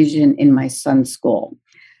 Asian in my son's school.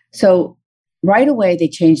 So right away, they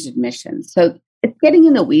changed admissions. So it's getting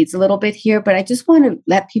in the weeds a little bit here, but I just want to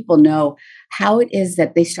let people know how it is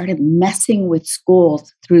that they started messing with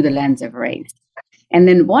schools through the lens of race. And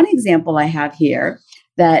then one example I have here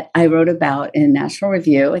that I wrote about in National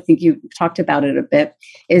Review, I think you talked about it a bit,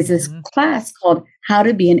 is this class called How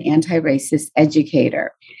to Be an Anti-Racist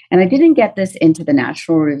Educator. And I didn't get this into the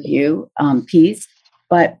National Review piece,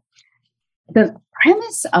 but the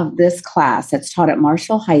premise of this class that's taught at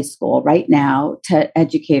Marshall High School right now to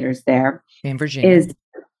educators there in Virginia is,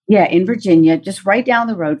 in Virginia, just right down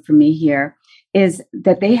the road from me here, is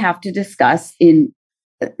that they have to discuss in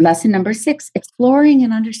lesson number 6, exploring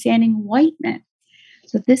and understanding white men.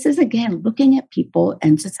 So this is, again, looking at people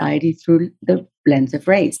and society through the lens of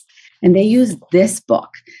race. And they use this book,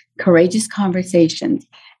 Courageous Conversations.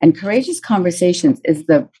 And Courageous Conversations is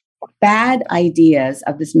the bad ideas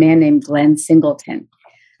of this man named Glenn Singleton.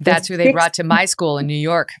 That's who they brought to my school in New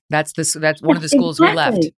York. That's one of the schools we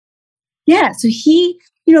left. Yeah. So he,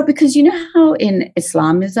 because you know how in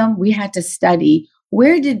Islamism, we had to study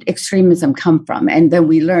where did extremism come from? And then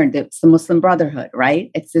we learned that it's the Muslim Brotherhood, right?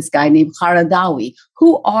 It's this guy named Qaradawi.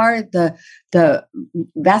 Who are the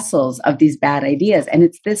vessels of these bad ideas? And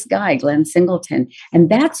it's this guy, Glenn Singleton. And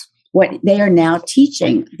that's what they are now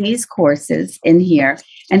teaching these courses in here.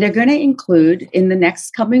 And they're going to include in the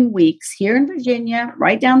next coming weeks here in Virginia,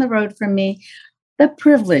 right down the road from me, the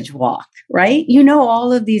privilege walk, right?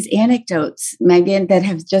 All of these anecdotes, Megyn, that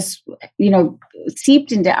have just,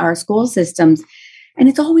 seeped into our school systems. And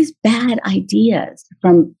it's always bad ideas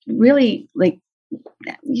from really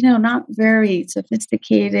not very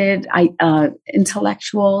sophisticated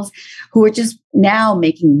intellectuals who are just now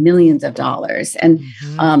making millions of dollars. And,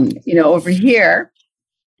 over here,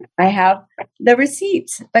 I have the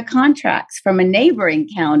receipts, the contracts from a neighboring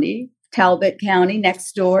county, Talbot County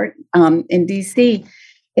next door in DC.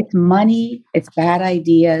 It's money, it's bad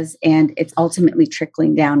ideas, and it's ultimately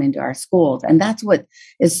trickling down into our schools. And that's what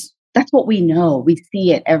we know. We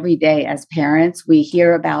see it every day as parents. We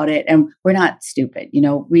hear about it and we're not stupid.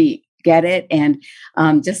 We get it. And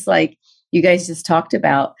just like you guys just talked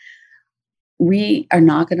about, we are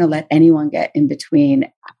not going to let anyone get in between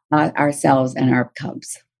ourselves and our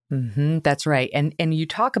cubs. That's right. And you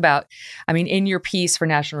talk about, in your piece for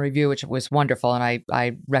National Review, which was wonderful, and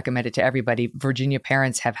I recommend it to everybody, Virginia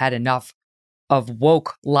parents have had enough of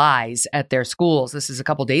woke lies at their schools. This is a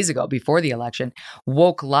couple days ago before the election.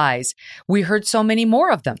 Woke lies. We heard so many more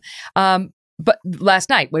of them. But last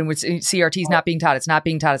night when CRT is not being taught, it's not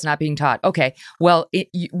being taught, it's not being taught. Okay. Well,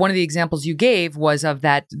 one of the examples you gave was of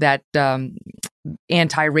that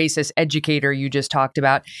anti-racist educator you just talked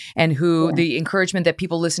about, and who the encouragement that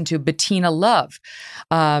people listen to Bettina Love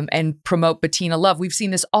and promote Bettina Love. We've seen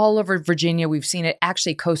this all over Virginia. We've seen it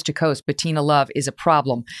actually coast to coast. Bettina Love is a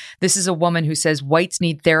problem. This is a woman who says whites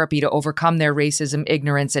need therapy to overcome their racism,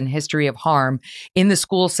 ignorance, and history of harm in the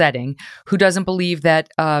school setting, who doesn't believe that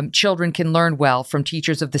children can learn well from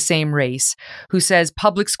teachers of the same race, who says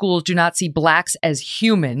public schools do not see blacks as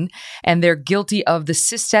human, and they're guilty of the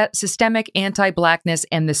systemic anti-blackness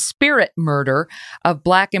and the spirit murder of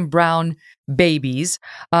black and brown babies,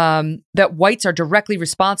 that whites are directly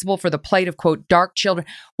responsible for the plight of, quote, dark children.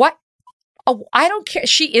 What? Oh, I don't care.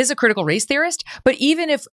 She is a critical race theorist, but even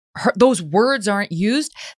if those words aren't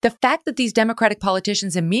used, the fact that these Democratic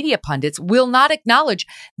politicians and media pundits will not acknowledge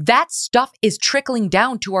that stuff is trickling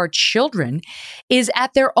down to our children is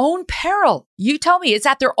at their own peril. You tell me it's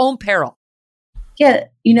at their own peril. Yeah,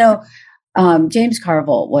 James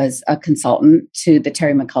Carville was a consultant to the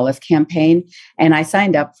Terry McAuliffe campaign, and I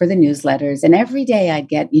signed up for the newsletters. And every day I'd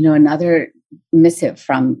get, another missive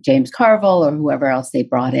from James Carville or whoever else they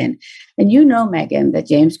brought in. And Megyn, that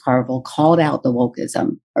James Carville called out the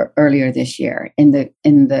wokeism earlier this year in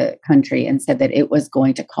the country and said that it was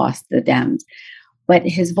going to cost the Dems. But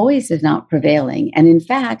his voice is not prevailing. And in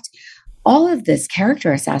fact, all of this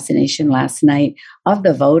character assassination last night of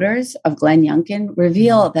the voters of Glenn Youngkin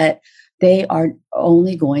reveal that they are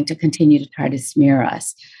only going to continue to try to smear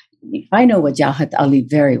us. I know Wajahat Ali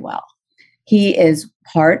very well. He is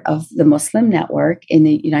part of the Muslim network in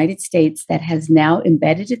the United States that has now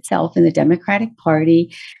embedded itself in the Democratic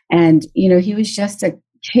Party. And, he was just a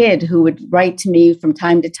kid who would write to me from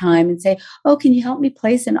time to time and say, oh, can you help me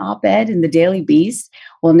place an op-ed in the Daily Beast?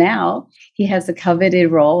 Well, now he has a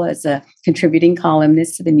coveted role as a contributing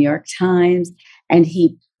columnist to the New York Times, and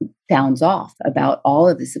he sounds off about all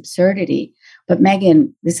of this absurdity. But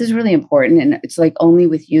Megyn, this is really important, and it's like only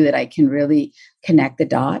with you that I can really connect the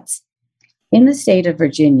dots. In the state of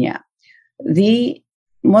Virginia, the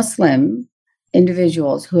Muslim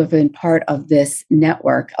individuals who have been part of this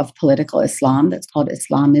network of political Islam that's called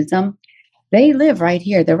Islamism, They live right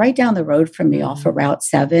here. They're right down the road from me off of Route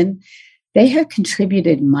 7. They have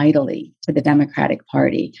contributed mightily to the Democratic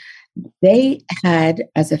Party. They had,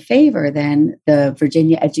 as a favor, then the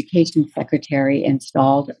Virginia Education Secretary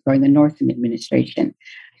installed during the Northam administration.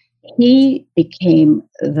 He became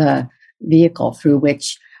the vehicle through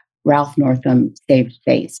which Ralph Northam saved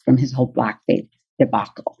face from his whole blackface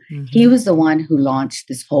debacle. He was the one who launched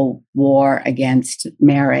this whole war against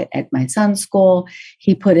merit at my son's school.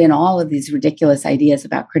 He put in all of these ridiculous ideas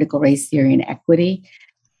about critical race theory and equity.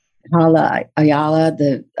 Hala Ayala,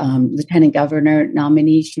 the lieutenant governor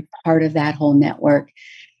nominee, she's part of that whole network.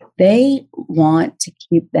 They want to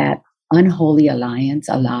keep that unholy alliance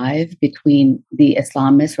alive between the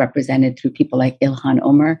Islamists represented through people like Ilhan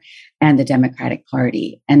Omar and the Democratic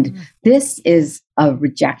Party. And this is a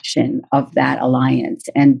rejection of that alliance.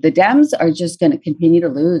 And the Dems are just going to continue to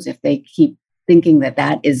lose if they keep thinking that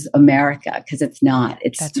that is America, because it's not.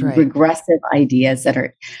 It's regressive ideas that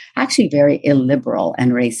are actually very illiberal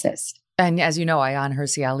and racist. And as you know, Ayaan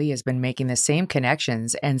Hirsi Ali has been making the same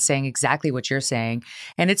connections and saying exactly what you're saying.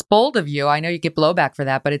 And it's bold of you. I know you get blowback for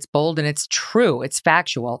that, but it's bold and it's true. It's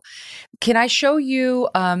factual. Can I show you,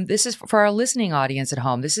 this is for our listening audience at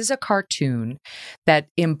home. This is a cartoon that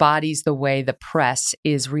embodies the way the press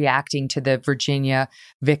is reacting to the Virginia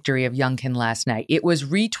victory of Youngkin last night. It was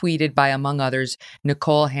retweeted by, among others,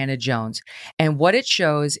 Nicole Hannah-Jones. And what it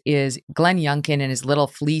shows is Glenn Youngkin in his little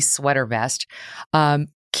fleece sweater vest,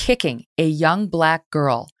 kicking a young Black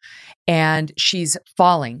girl, and she's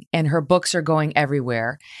falling and her books are going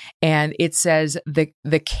everywhere. And it says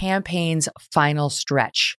the campaign's final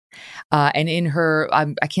stretch. And in her,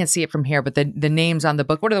 I can't see it from here, but the names on the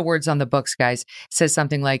book, what are the words on the books, guys? It says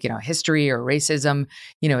something like, history or racism.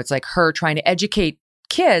 It's like her trying to educate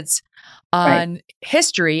kids on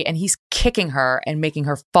history, and he's kicking her and making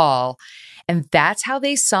her fall. And that's how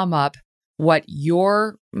they sum up what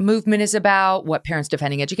your movement is about, what Parents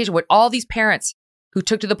Defending Education, what all these parents who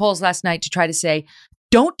took to the polls last night to try to say,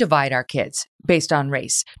 don't divide our kids based on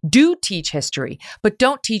race. Do teach history, but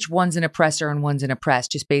don't teach one's an oppressor and one's an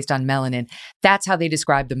oppressed just based on melanin. That's how they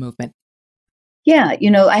describe the movement. Yeah,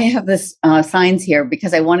 I have this signs here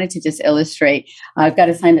because I wanted to just illustrate. I've got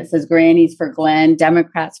a sign that says Grannies for Glenn,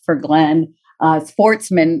 Democrats for Glenn,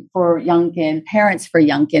 sportsmen for Youngkin, parents for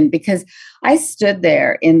Youngkin, because I stood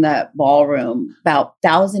there in the ballroom, about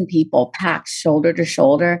 1,000 people packed shoulder to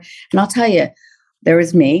shoulder. And I'll tell you, there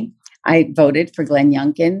was me. I voted for Glenn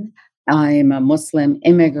Youngkin. I am a Muslim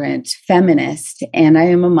immigrant, feminist, and I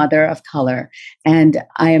am a mother of color. And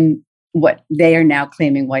I am what they are now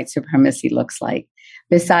claiming white supremacy looks like.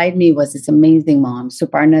 Beside me was this amazing mom,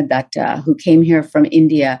 Suparna Datta, who came here from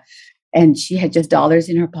India, and she had just dollars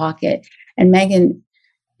in her pocket. And Megyn,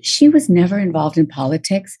 she was never involved in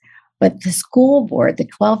politics, but the school board, the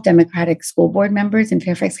 12 Democratic school board members in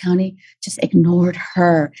Fairfax County just ignored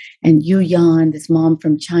her and Yu Yan, this mom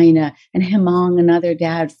from China, and Hemang, another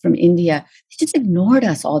dad from India. They just ignored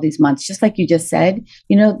us all these months, just like you just said.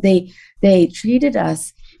 They treated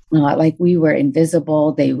us like we were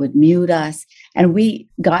invisible. They would mute us, and we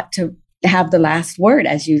got to have the last word,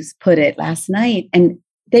 as you put it last night. And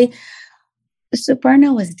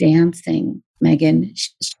Suparna was dancing, Megyn.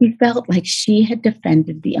 She felt like she had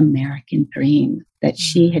defended the American dream that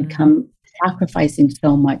she had come sacrificing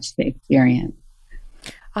so much to experience.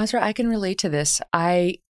 Azra, I can relate to this.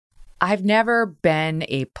 I've never been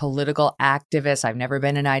a political activist. I've never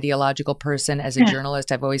been an ideological person. As a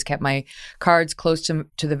journalist, I've always kept my cards close to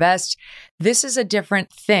the vest. This is a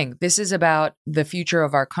different thing. This is about the future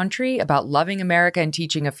of our country, about loving America and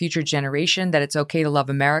teaching a future generation that it's okay to love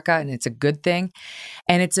America and it's a good thing.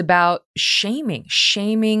 And it's about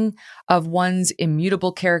shaming of one's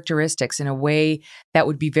immutable characteristics in a way that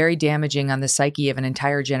would be very damaging on the psyche of an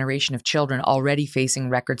entire generation of children already facing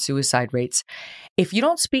record suicide rates. If you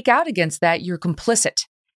don't speak out against that, you're complicit.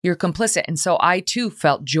 You're complicit. And so I too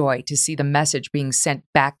felt joy to see the message being sent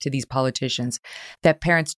back to these politicians that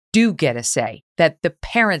parents do get a say, that the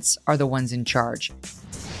parents are the ones in charge.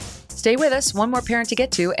 Stay with us. One more parent to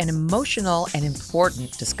get to, an emotional and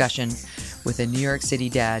important discussion with a New York City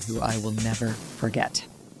dad who I will never forget.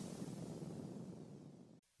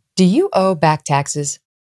 Do you owe back taxes?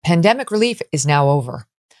 Pandemic relief is now over.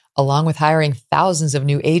 Along with hiring thousands of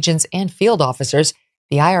new agents and field officers,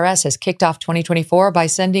 the IRS has kicked off 2024 by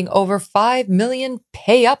sending over 5 million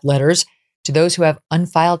pay-up letters to those who have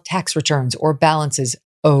unfiled tax returns or balances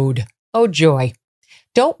owed. Oh, joy.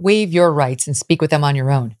 Don't waive your rights and speak with them on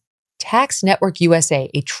your own. Tax Network USA,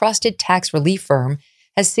 a trusted tax relief firm,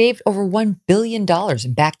 has saved over $1 billion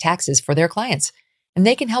in back taxes for their clients, and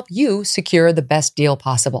they can help you secure the best deal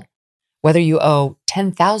possible. Whether you owe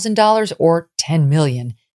 $10,000 or $10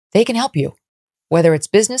 million, they can help you. Whether it's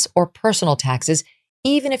business or personal taxes,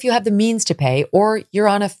 even if you have the means to pay or you're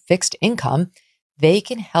on a fixed income, they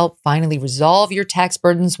can help finally resolve your tax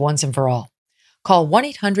burdens once and for all. Call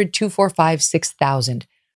 1-800-245-6000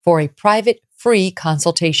 for a private free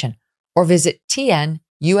consultation or visit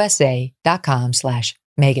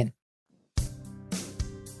tnusa.com/Megyn.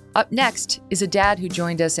 Up next is a dad who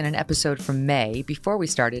joined us in an episode from May before we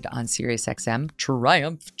started on SiriusXM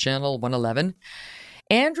Triumph Channel 111.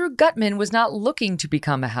 Andrew Gutman was not looking to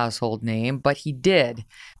become a household name, but he did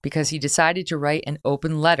because he decided to write an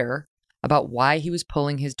open letter about why he was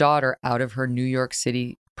pulling his daughter out of her New York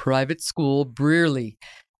City private school, Brearley.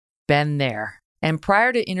 Been there. And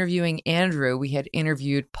prior to interviewing Andrew, we had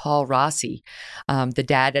interviewed Paul Rossi, the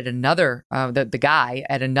dad at another, the guy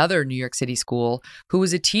at another New York City school who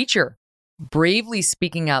was a teacher, bravely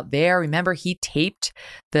speaking out there. Remember, he taped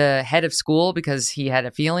the head of school because he had a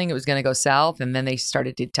feeling it was going to go south. And then they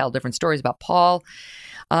started to tell different stories about Paul.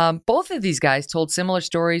 Both of these guys told similar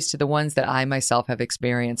stories to the ones that I myself have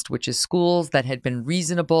experienced, which is schools that had been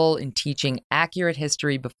reasonable in teaching accurate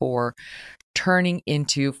history before turning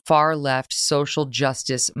into far left social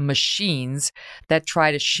justice machines that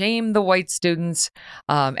try to shame the white students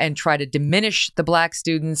and try to diminish the black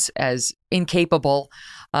students as incapable.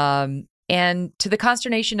 And to the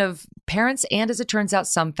consternation of parents and, as it turns out,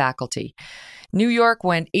 some faculty. New York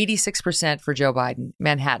went 86% for Joe Biden.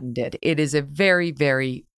 Manhattan did. It is a very,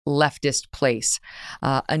 very leftist place.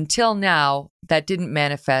 Until now, that didn't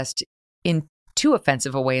manifest in too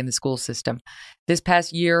offensive a way in the school system. This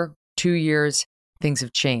past year, 2 years, things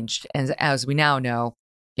have changed. And as we now know,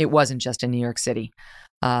 it wasn't just in New York City,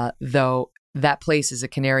 though that place is a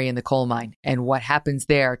canary in the coal mine. And what happens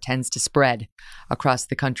there tends to spread across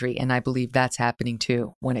the country. And I believe that's happening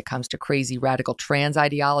too when it comes to crazy radical trans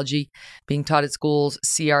ideology being taught at schools,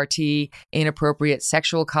 CRT, inappropriate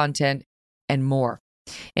sexual content, and more.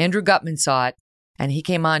 Andrew Gutman saw it, and he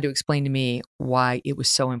came on to explain to me why it was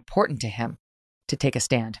so important to him to take a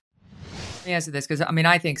stand. Let me answer this because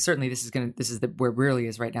I think certainly this is where Brearley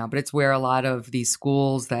is right now, but it's where a lot of these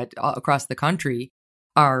schools that across the country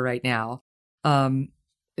are right now.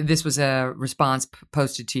 This was a response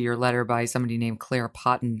posted to your letter by somebody named Claire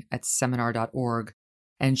Potton at seminar.org.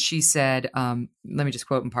 And she said, let me just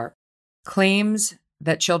quote in part, claims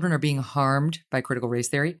that children are being harmed by critical race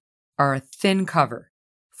theory are a thin cover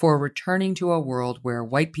for returning to a world where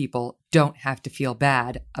white people don't have to feel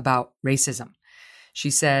bad about racism. She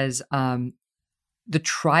says, the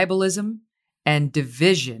tribalism and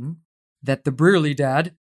division that the Brearley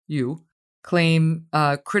dad, you, claim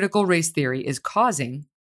critical race theory is causing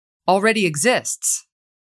already exists,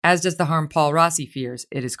 as does the harm Paul Rossi fears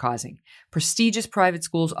it is causing. Prestigious private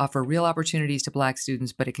schools offer real opportunities to Black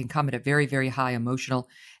students, but it can come at a very, very high emotional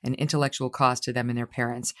and intellectual cost to them and their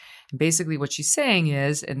parents. And basically what she's saying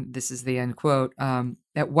is, and this is the end quote,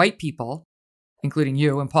 that white people, including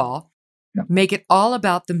you and Paul, make it all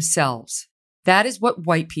about themselves. That is what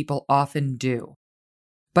white people often do.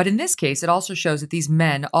 But in this case, it also shows that these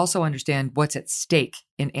men also understand what's at stake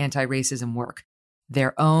in anti-racism work,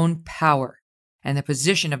 their own power and the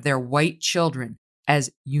position of their white children as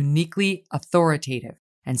uniquely authoritative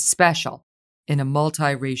and special in a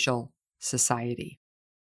multiracial society.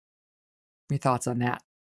 Your thoughts on that?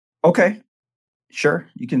 Okay, sure.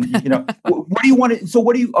 You can, what do you want to, so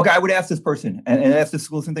what do you, okay, I would ask this person and ask the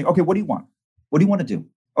school same thing. Okay, what do you want? What do you want to do?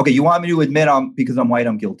 Okay, you want me to admit because I'm white,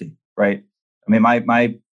 I'm guilty, right? I mean,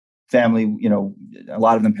 my family, a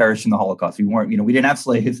lot of them perished in the Holocaust. We weren't, we didn't have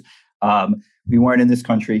slaves. We weren't in this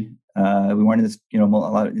country. We weren't in this, a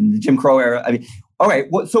lot in the Jim Crow era. I mean, all right.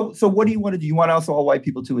 So what do you want to do? You want also all white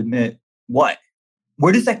people to admit what?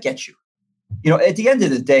 Where does that get you? At the end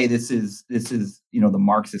of the day, this is the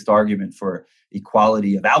Marxist argument for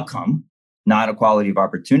equality of outcome, not equality of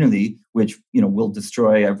opportunity, which will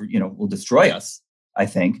destroy us, I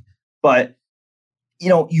think. But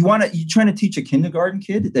you're trying to teach a kindergarten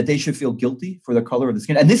kid that they should feel guilty for the color of the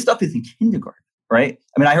skin, and this stuff is in kindergarten, right?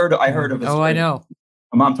 I mean, I heard of. I know.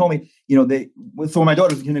 My mom told me, so when my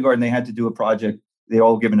daughter was in kindergarten, they had to do a project. They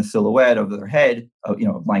all given a silhouette of their head, a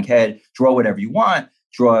blank head. Draw whatever you want.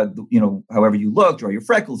 Draw, however you look. Draw your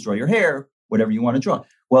freckles. Draw your hair. Whatever you want to draw.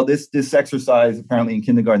 Well, this exercise apparently in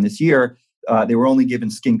kindergarten this year, they were only given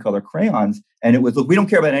skin color crayons, and it was, look, we don't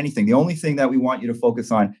care about anything. The only thing that we want you to focus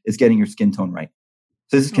on is getting your skin tone right.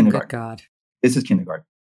 So this is kindergarten. Good God. This is kindergarten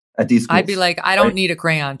at these schools. I'd be like, I don't need a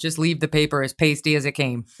crayon. Just leave the paper as pasty as it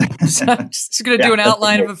came. Just going to do an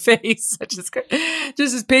outline of a face. Just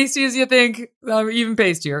as pasty as you think, even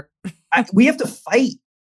pastier. We have to fight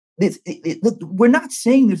this. Look, we're not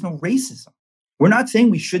saying there's no racism. We're not saying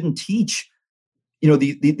we shouldn't teach,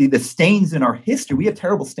 the stains in our history. We have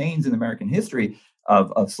terrible stains in American history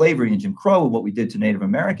of slavery and Jim Crow and what we did to Native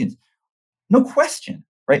Americans. No question,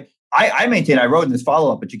 right? I maintain, I wrote in this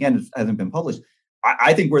follow-up, which again hasn't been published.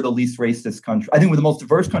 I think we're the least racist country. I think we're the most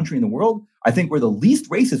diverse country in the world. I think we're the least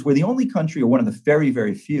racist. We're the only country, or one of the very,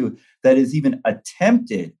 very few, that has even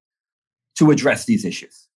attempted to address these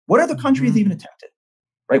issues. What other countries even attempted,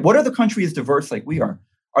 right? What other country is diverse like we are?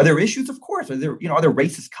 Are there issues? Of course. Are there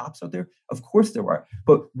racist cops out there? Of course there are.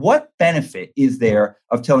 But what benefit is there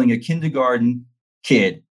of telling a kindergarten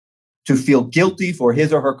kid to feel guilty for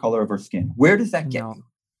his or her color of her skin? Where does that get you?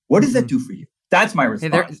 What does that do for you? That's my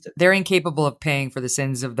response. They're incapable of paying for the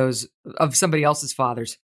sins of somebody else's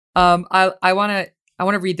fathers. I want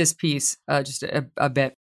to read this piece just a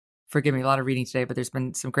bit. Forgive me, a lot of reading today, but there's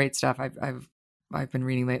been some great stuff I've been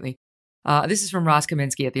reading lately. This is from Ross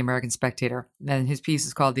Kaminsky at the American Spectator, and his piece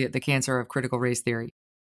is called "The Cancer of Critical Race Theory."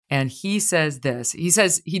 And he says this.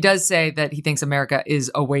 He does say that he thinks America is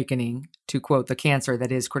awakening to, quote, the cancer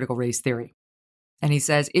that is critical race theory. And he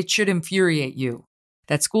says it should infuriate you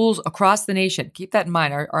that schools across the nation, keep that in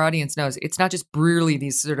mind, our audience knows, it's not just Brearley,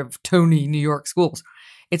 these sort of Tony New York schools.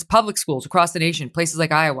 It's public schools across the nation, places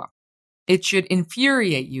like Iowa. It should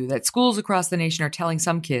infuriate you that schools across the nation are telling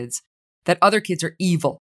some kids that other kids are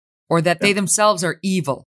evil, or that they themselves are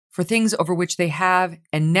evil for things over which they have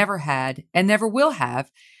and never had and never will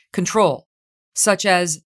have control, such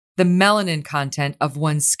as the melanin content of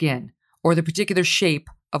one's skin or the particular shape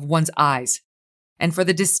of one's eyes. And for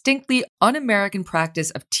the distinctly un-American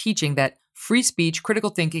practice of teaching that free speech, critical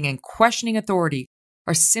thinking, and questioning authority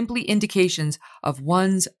are simply indications of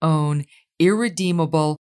one's own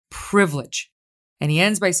irredeemable privilege. And he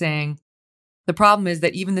ends by saying, the problem is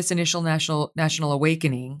that even this initial national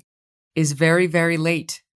awakening is very, very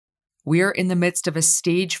late. We're in the midst of a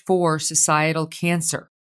stage 4 societal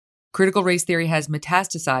cancer. Critical race theory has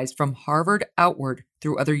metastasized from Harvard outward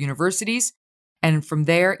through other universities, and from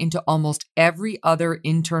there into almost every other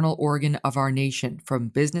internal organ of our nation, from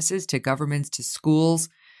businesses to governments to schools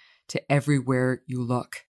to everywhere you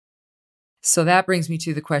look. So that brings me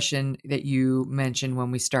to the question that you mentioned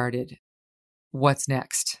when we started. What's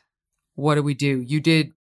next? What do we do? You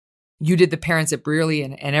did the parents at Brearley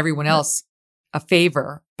and everyone else a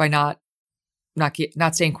favor by not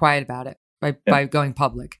staying quiet about it, by going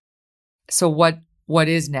public. So what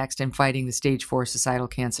is next in fighting the stage 4 societal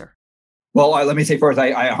cancer? Well, let me say first,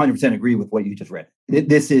 I 100% agree with what you just read.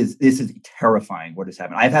 This is terrifying what has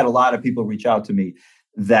happened. I've had a lot of people reach out to me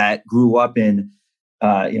that grew up in,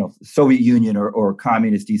 Soviet Union or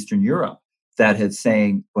communist Eastern Europe that has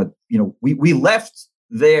saying, but, we left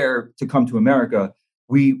there to come to America.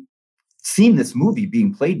 We've seen this movie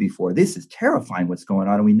being played before. This is terrifying what's going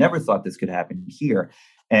on. And we never thought this could happen here.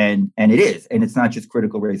 And it is. And it's not just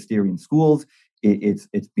critical race theory in schools.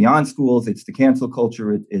 It's beyond schools. It's the cancel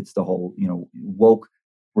culture. It's the whole, woke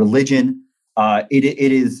religion.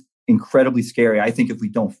 It is incredibly scary. I think if we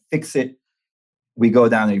don't fix it, we go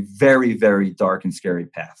down a very, very dark and scary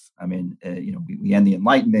path. I mean, we end the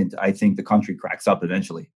Enlightenment. I think the country cracks up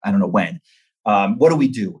eventually. I don't know when. What do we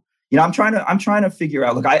do? I'm trying to figure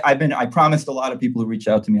out. Look, I promised a lot of people who reach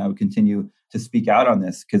out to me I would continue to speak out on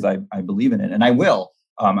this because I believe in it, and I will.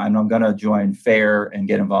 And I'm going to join FAIR and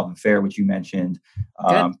get involved in FAIR, which you mentioned.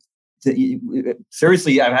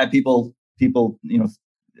 Seriously, I've had people,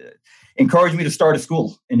 encourage me to start a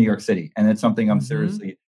school in New York City, and it's something I'm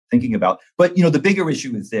seriously thinking about. But the bigger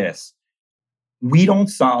issue is this: we don't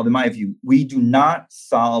solve, in my view, we do not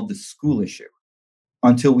solve the school issue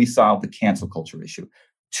until we solve the cancel culture issue.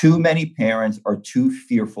 Too many parents are too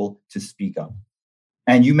fearful to speak up.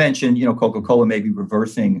 And you mentioned, Coca-Cola may be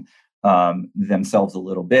reversing themselves a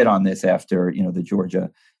little bit on this after, the Georgia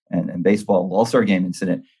and baseball All-Star game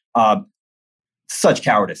incident. Such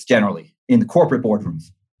cowardice generally in the corporate boardrooms,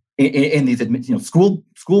 in these school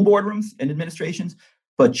boardrooms and administrations,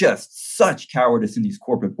 but just such cowardice in these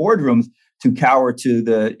corporate boardrooms to cower to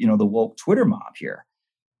the woke Twitter mob here.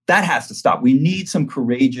 That has to stop. We need some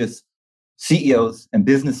courageous CEOs and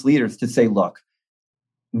business leaders to say, look,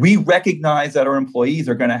 we recognize that our employees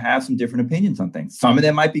are going to have some different opinions on things. Some of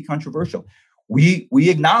them might be controversial. We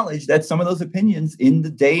acknowledge that some of those opinions in the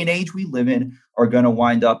day and age we live in are going to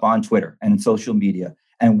wind up on Twitter and in social media,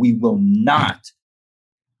 and we will not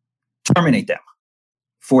terminate them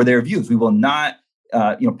for their views. We will not,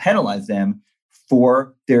 penalize them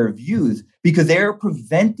for their views because they're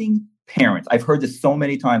preventing parents. I've heard this so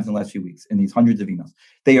many times in the last few weeks in these hundreds of emails.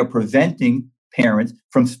 They are preventing parents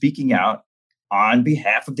from speaking out on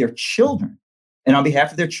behalf of their children and on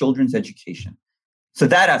behalf of their children's education. So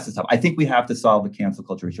that has to stop. I think we have to solve the cancel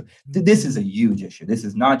culture issue. This is a huge issue. This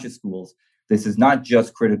is not just schools. This is not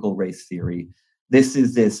just critical race theory. This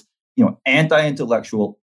is this,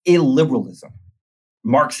 anti-intellectual illiberalism,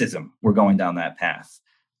 Marxism. We're going down that path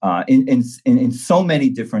in so many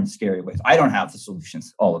different scary ways. I don't have the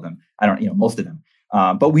solutions, all of them. I don't, most of them.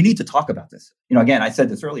 But we need to talk about this. Again, I said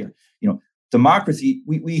this earlier. Democracy.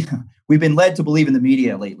 We've been led to believe in the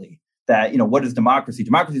media lately that what is democracy?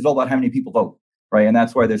 Democracy is all about how many people vote, right? And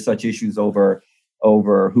that's why there's such issues over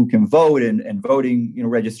who can vote and voting,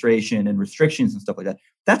 registration and restrictions and stuff like that.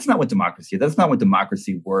 That's not what democracy is. That's not what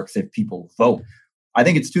democracy works if people vote. I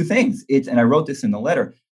think it's two things. And I wrote this in the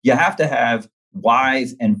letter. You have to have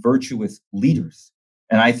wise and virtuous leaders.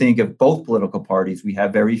 And I think of both political parties, we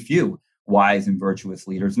have very few wise and virtuous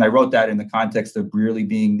leaders. And I wrote that in the context of really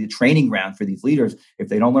being the training ground for these leaders. If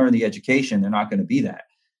they don't learn the education, they're not going to be that.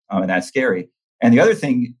 And that's scary. And the other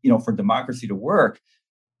thing, for democracy to work,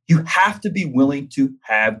 you have to be willing to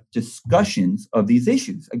have discussions of these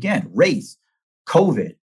issues. Again, race,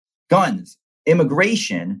 COVID, guns,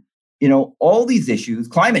 immigration, all these issues,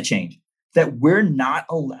 climate change, that we're not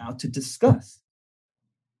allowed to discuss.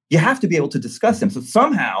 You have to be able to discuss them. So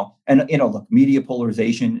somehow, and look, media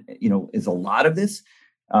polarization, is a lot of this,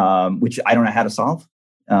 which I don't know how to solve.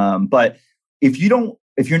 But if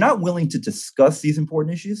you're not willing to discuss these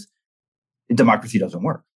important issues, democracy doesn't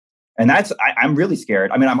work. And I'm really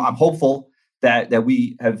scared. I mean, I'm hopeful that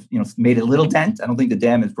we have made a little dent. I don't think the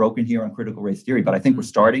dam is broken here on critical race theory, but I think we're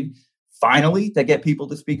starting finally to get people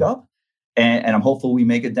to speak up. And I'm hopeful we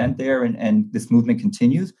make a dent there and this movement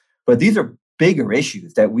continues. But these are bigger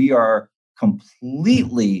issues that we are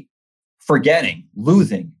completely forgetting,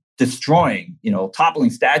 losing, destroying,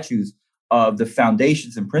 toppling statues of the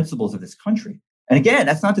foundations and principles of this country. And again,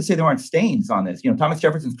 that's not to say there aren't stains on this. Thomas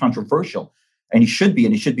Jefferson's controversial, and he should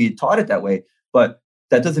be taught it that way. But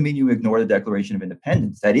that doesn't mean you ignore the Declaration of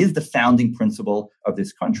Independence. That is the founding principle of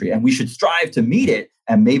this country. And we should strive to meet it.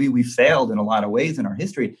 And maybe we failed in a lot of ways in our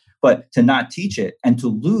history, but to not teach it and to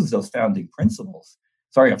lose those founding principles.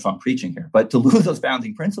 Sorry if I'm preaching here, but to lose those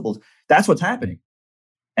founding principles, that's what's happening.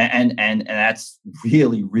 And that's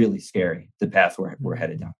really, really scary, the path we're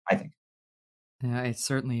headed down, I think. Yeah, it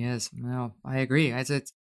certainly is. No, I agree.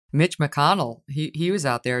 It's Mitch McConnell. He was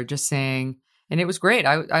out there just saying, and it was great.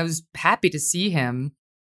 I was happy to see him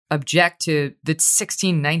object to the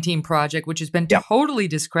 1619 Project, which has been totally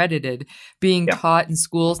discredited, being taught in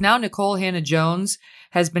schools. Now Nicole Hannah-Jones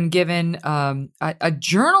has been given a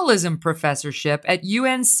journalism professorship at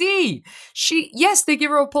UNC. They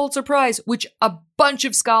give her a Pulitzer Prize, which a bunch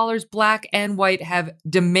of scholars, black and white, have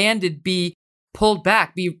demanded be pulled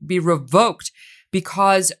back, be revoked,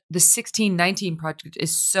 because the 1619 Project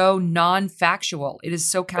is so non-factual. It is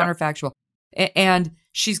so counterfactual. And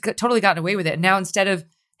she's totally gotten away with it. And now instead of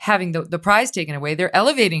having the prize taken away, they're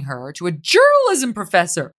elevating her to a journalism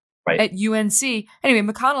professor at UNC. Anyway,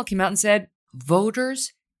 McConnell came out and said,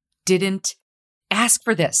 voters didn't ask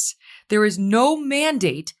for this. There is no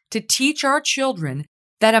mandate to teach our children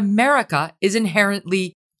that America is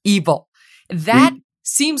inherently evil. That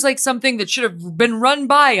seems like something that should have been run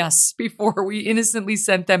by us before we innocently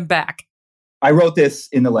sent them back. I wrote this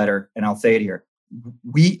in the letter, and I'll say it here.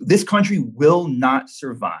 This country will not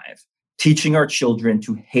survive teaching our children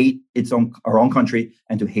to hate our own country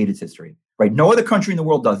and to hate its history. Right? No other country in the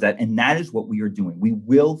world does that, and that is what we are doing. We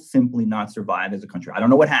will simply not survive as a country. I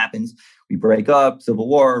don't know what happens. We break up, civil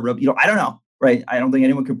war. I don't know. Right? I don't think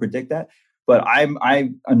anyone can predict that. But I'm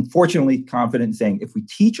unfortunately confident in saying if we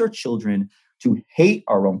teach our children to hate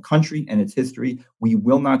our own country and its history, we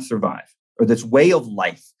will not survive. Or this way of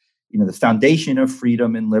life, the foundation of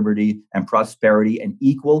freedom and liberty and prosperity and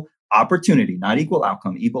equal opportunity, not equal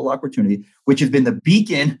outcome, equal opportunity, which has been the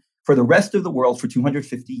beacon for the rest of the world for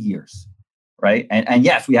 250 years, right? And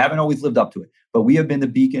yes, we haven't always lived up to it, but we have been the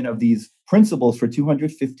beacon of these principles for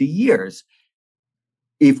 250 years.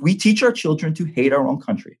 If we teach our children to hate our own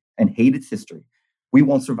country and hate its history, we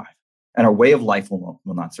won't survive. And our way of life will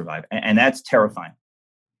not survive. And that's terrifying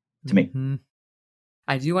to me. Mm-hmm.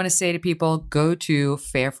 I do want to say to people, go to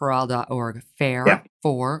fairforall.org,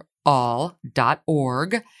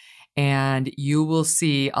 fairforall.org, and you will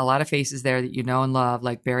see a lot of faces there that you know and love,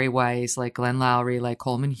 like Barry Weiss, like Glenn Lowry, like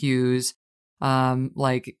Coleman Hughes,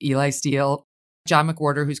 like Eli Steele, John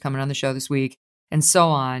McWhorter, who's coming on the show this week, and so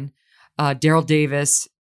on, Daryl Davis,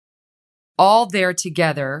 all there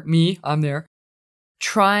together, I'm there,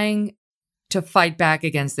 trying to fight back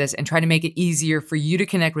against this and try to make it easier for you to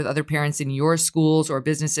connect with other parents in your schools or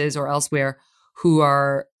businesses or elsewhere who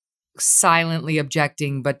are silently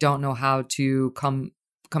objecting but don't know how to come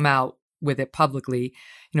out with it publicly,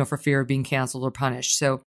 for fear of being canceled or punished.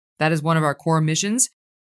 So that is one of our core missions.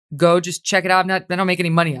 Go just check it out. I don't make any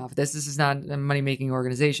money off of this. This is not a money-making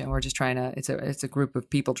organization. We're just trying to, it's a group of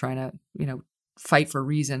people trying to, fight for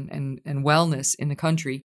reason and wellness in the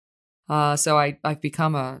country. So I've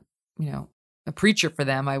become a preacher for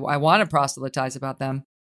them. I want to proselytize about them.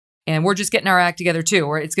 And we're just getting our act together too,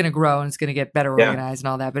 where it's going to grow and it's going to get better organized and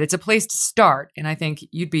all that. But it's a place to start. And I think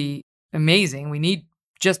you'd be amazing. We need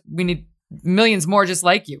millions more just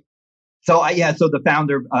like you. So the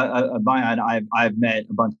founder of Bion, I've met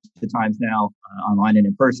a bunch of times now online and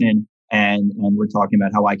in person, and we're talking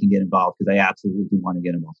about how I can get involved because I absolutely want to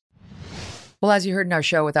get involved. Well, as you heard in our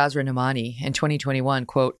show with Azra Namani in 2021,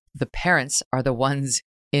 quote, the parents are the ones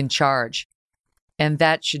in charge. And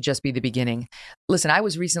that should just be the beginning. Listen, I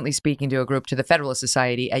was recently speaking to a group, to the Federalist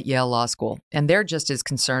Society at Yale Law School, and they're just as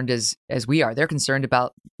concerned as we are. They're concerned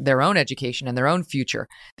about their own education and their own future.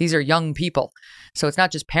 These are young people. So it's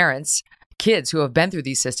not just parents. Kids who have been through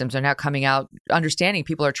these systems are now coming out, understanding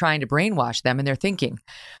people are trying to brainwash them in their thinking.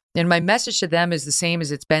 And my message to them is the same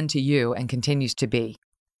as it's been to you and continues to be.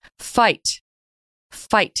 Fight.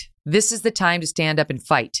 Fight. This is the time to stand up and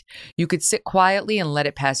fight. You could sit quietly and let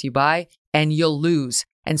it pass you by, and you'll lose.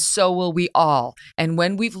 And so will we all. And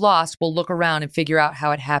when we've lost, we'll look around and figure out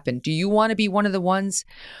how it happened. Do you want to be one of the ones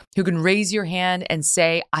who can raise your hand and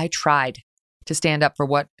say, I tried to stand up for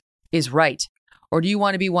what is right? Or do you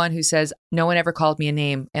want to be one who says, no one ever called me a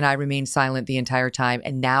name and I remained silent the entire time,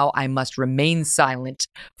 and now I must remain silent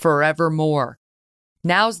forevermore?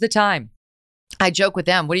 Now's the time. I joke with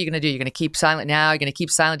them. What are you going to do? You're going to keep silent now? You're going to keep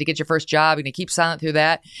silent to get your first job? You're going to keep silent through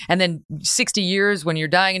that? And then 60 years when you're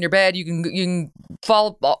dying in your bed, you can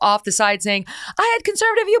fall off the side saying, I had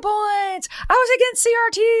conservative viewpoints. I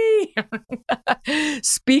was against CRT.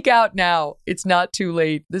 Speak out now. It's not too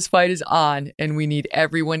late. This fight is on, and we need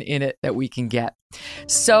everyone in it that we can get.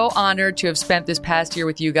 So honored to have spent this past year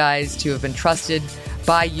with you guys, to have been trusted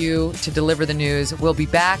by you to deliver the news. We'll be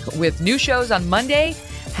back with new shows on Monday.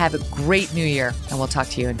 Have a great new year, and we'll talk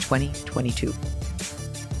to you in 2022.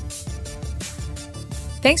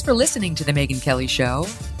 Thanks for listening to The Megyn Kelly Show.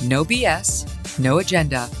 No BS, no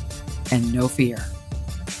agenda, and no fear.